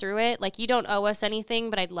future just through it. Like, you don't owe us anything,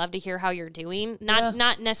 but I'd love to hear how you're doing.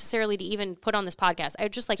 Not necessarily to even put on this podcast. I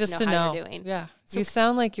would just like to know how you're doing. Yeah. So, you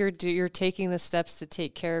sound like you're taking the steps to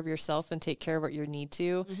take care of yourself and take care of what you need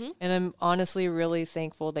to. Mm-hmm. And I'm honestly really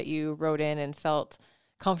thankful that you wrote in and felt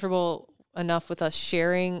comfortable enough with us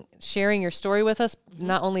sharing your story with us. Mm-hmm.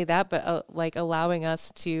 Not only that, but like allowing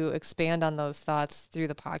us to expand on those thoughts through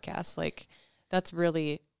the podcast. Like, that's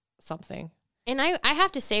really something. And I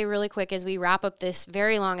have to say really quick as we wrap up this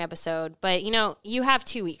very long episode, but you have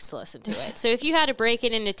 2 weeks to listen to it. So if you had to break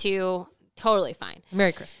it into 2, totally fine.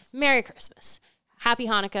 Merry Christmas. Merry Christmas. Happy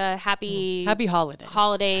Hanukkah. Happy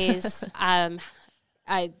holidays. I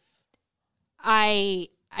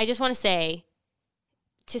just want to say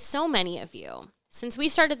to so many of you, since we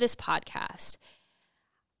started this podcast,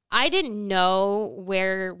 I didn't know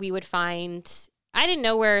where we would find, I didn't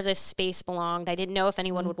know where this space belonged. I didn't know if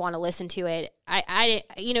anyone would want to listen to it.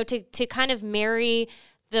 To kind of marry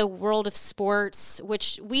the world of sports,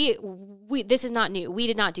 which we this is not new. We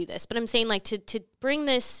did not do this, but I'm saying like to bring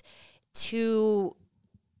this to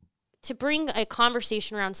bring a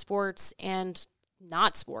conversation around sports and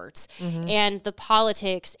not sports and the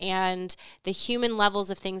politics and the human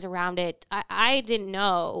levels of things around it. I didn't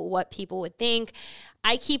know what people would think.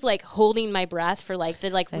 I keep like holding my breath for like the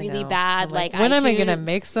like really bad like when iTunes. am I gonna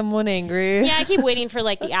make someone angry? Yeah, I keep waiting for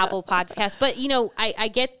like the Apple podcast. But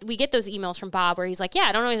we get those emails from Bob where he's like, yeah,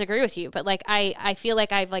 I don't always agree with you, but like I feel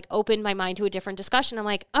like I've like opened my mind to a different discussion. I'm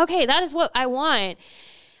like, okay, that is what I want.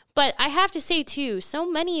 But I have to say, too, so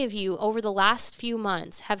many of you over the last few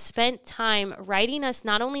months have spent time writing us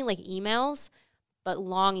not only like emails, but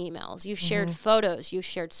long emails. You've shared photos. You've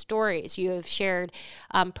shared stories. You have shared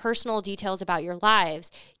personal details about your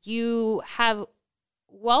lives. You have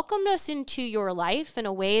welcomed us into your life in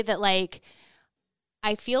a way that, like,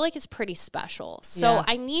 I feel like it's pretty special. So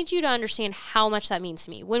I need you to understand how much that means to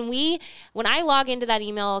me. When I log into that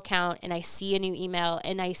email account and I see a new email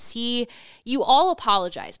and I see you all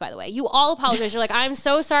apologize, by the way. You all apologize. You're like, I'm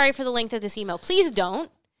so sorry for the length of this email. Please don't.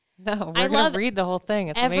 No, we're going to read the whole thing.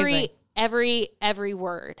 It's amazing. Every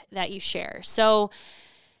word that you share. So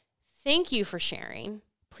thank you for sharing.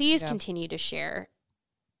 Please continue to share.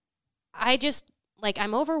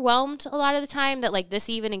 I'm overwhelmed a lot of the time that like this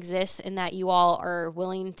even exists and that you all are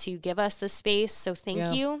willing to give us the space. So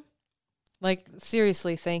thank you. Like,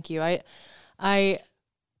 seriously, thank you. I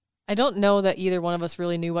don't know that either one of us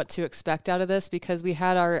really knew what to expect out of this because we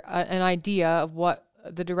had an idea of what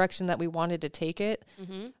the direction that we wanted to take it.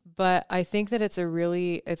 Mm-hmm. But I think that it's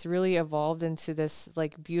really evolved into this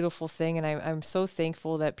like beautiful thing. And I'm so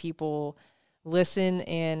thankful that people listen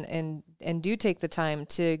and do take the time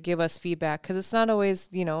to give us feedback, because it's not always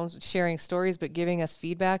sharing stories, but giving us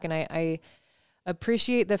feedback. And I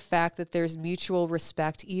appreciate the fact that there's mutual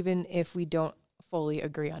respect even if we don't fully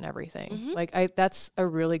agree on everything. Like that's a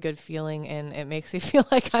really good feeling, and it makes me feel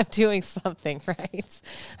like I'm doing something right.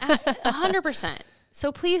 100%.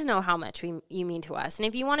 So please know how much you mean to us. And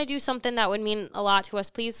if you want to do something that would mean a lot to us,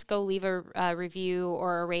 please go leave a review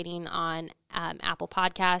or a rating on Apple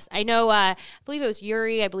Podcasts. I know, I believe it was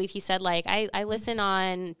Yuri. I believe he said, like, I listen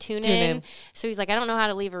on TuneIn. So he's like, I don't know how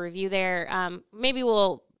to leave a review there. Maybe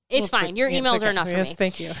it's fine. Your emails are enough for me. Yes,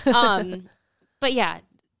 thank you. But yeah,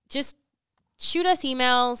 just shoot us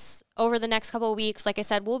emails over the next couple of weeks. Like I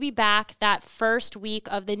said, we'll be back that first week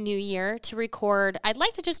of the new year to record. I'd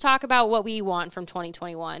like to just talk about what we want from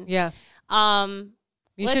 2021. Yeah.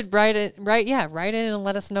 You should write in and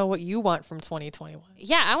let us know what you want from 2021.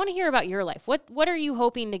 Yeah, I want to hear about your life. What are you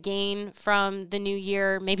hoping to gain from the new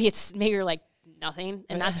year? Maybe you're like nothing,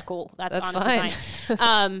 and that's cool. That's honestly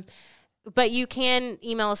fine. But you can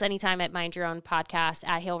email us anytime at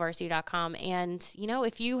mindyourownpodcast@hailvarsity.com. And,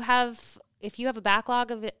 if you have a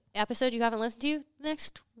backlog of episodes you haven't listened to, the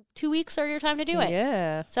next 2 weeks are your time to do it.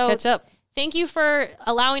 Yeah. So catch up. Thank you for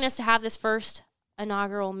allowing us to have this first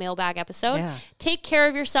inaugural mailbag episode. Yeah. Take care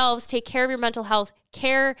of yourselves. Take care of your mental health.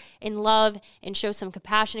 Care and love and show some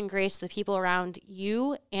compassion and grace to the people around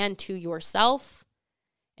you and to yourself.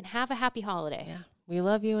 And have a happy holiday. Yeah. We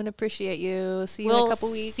love you and appreciate you. See you in a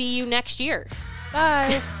couple weeks. See you next year.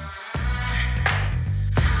 Bye.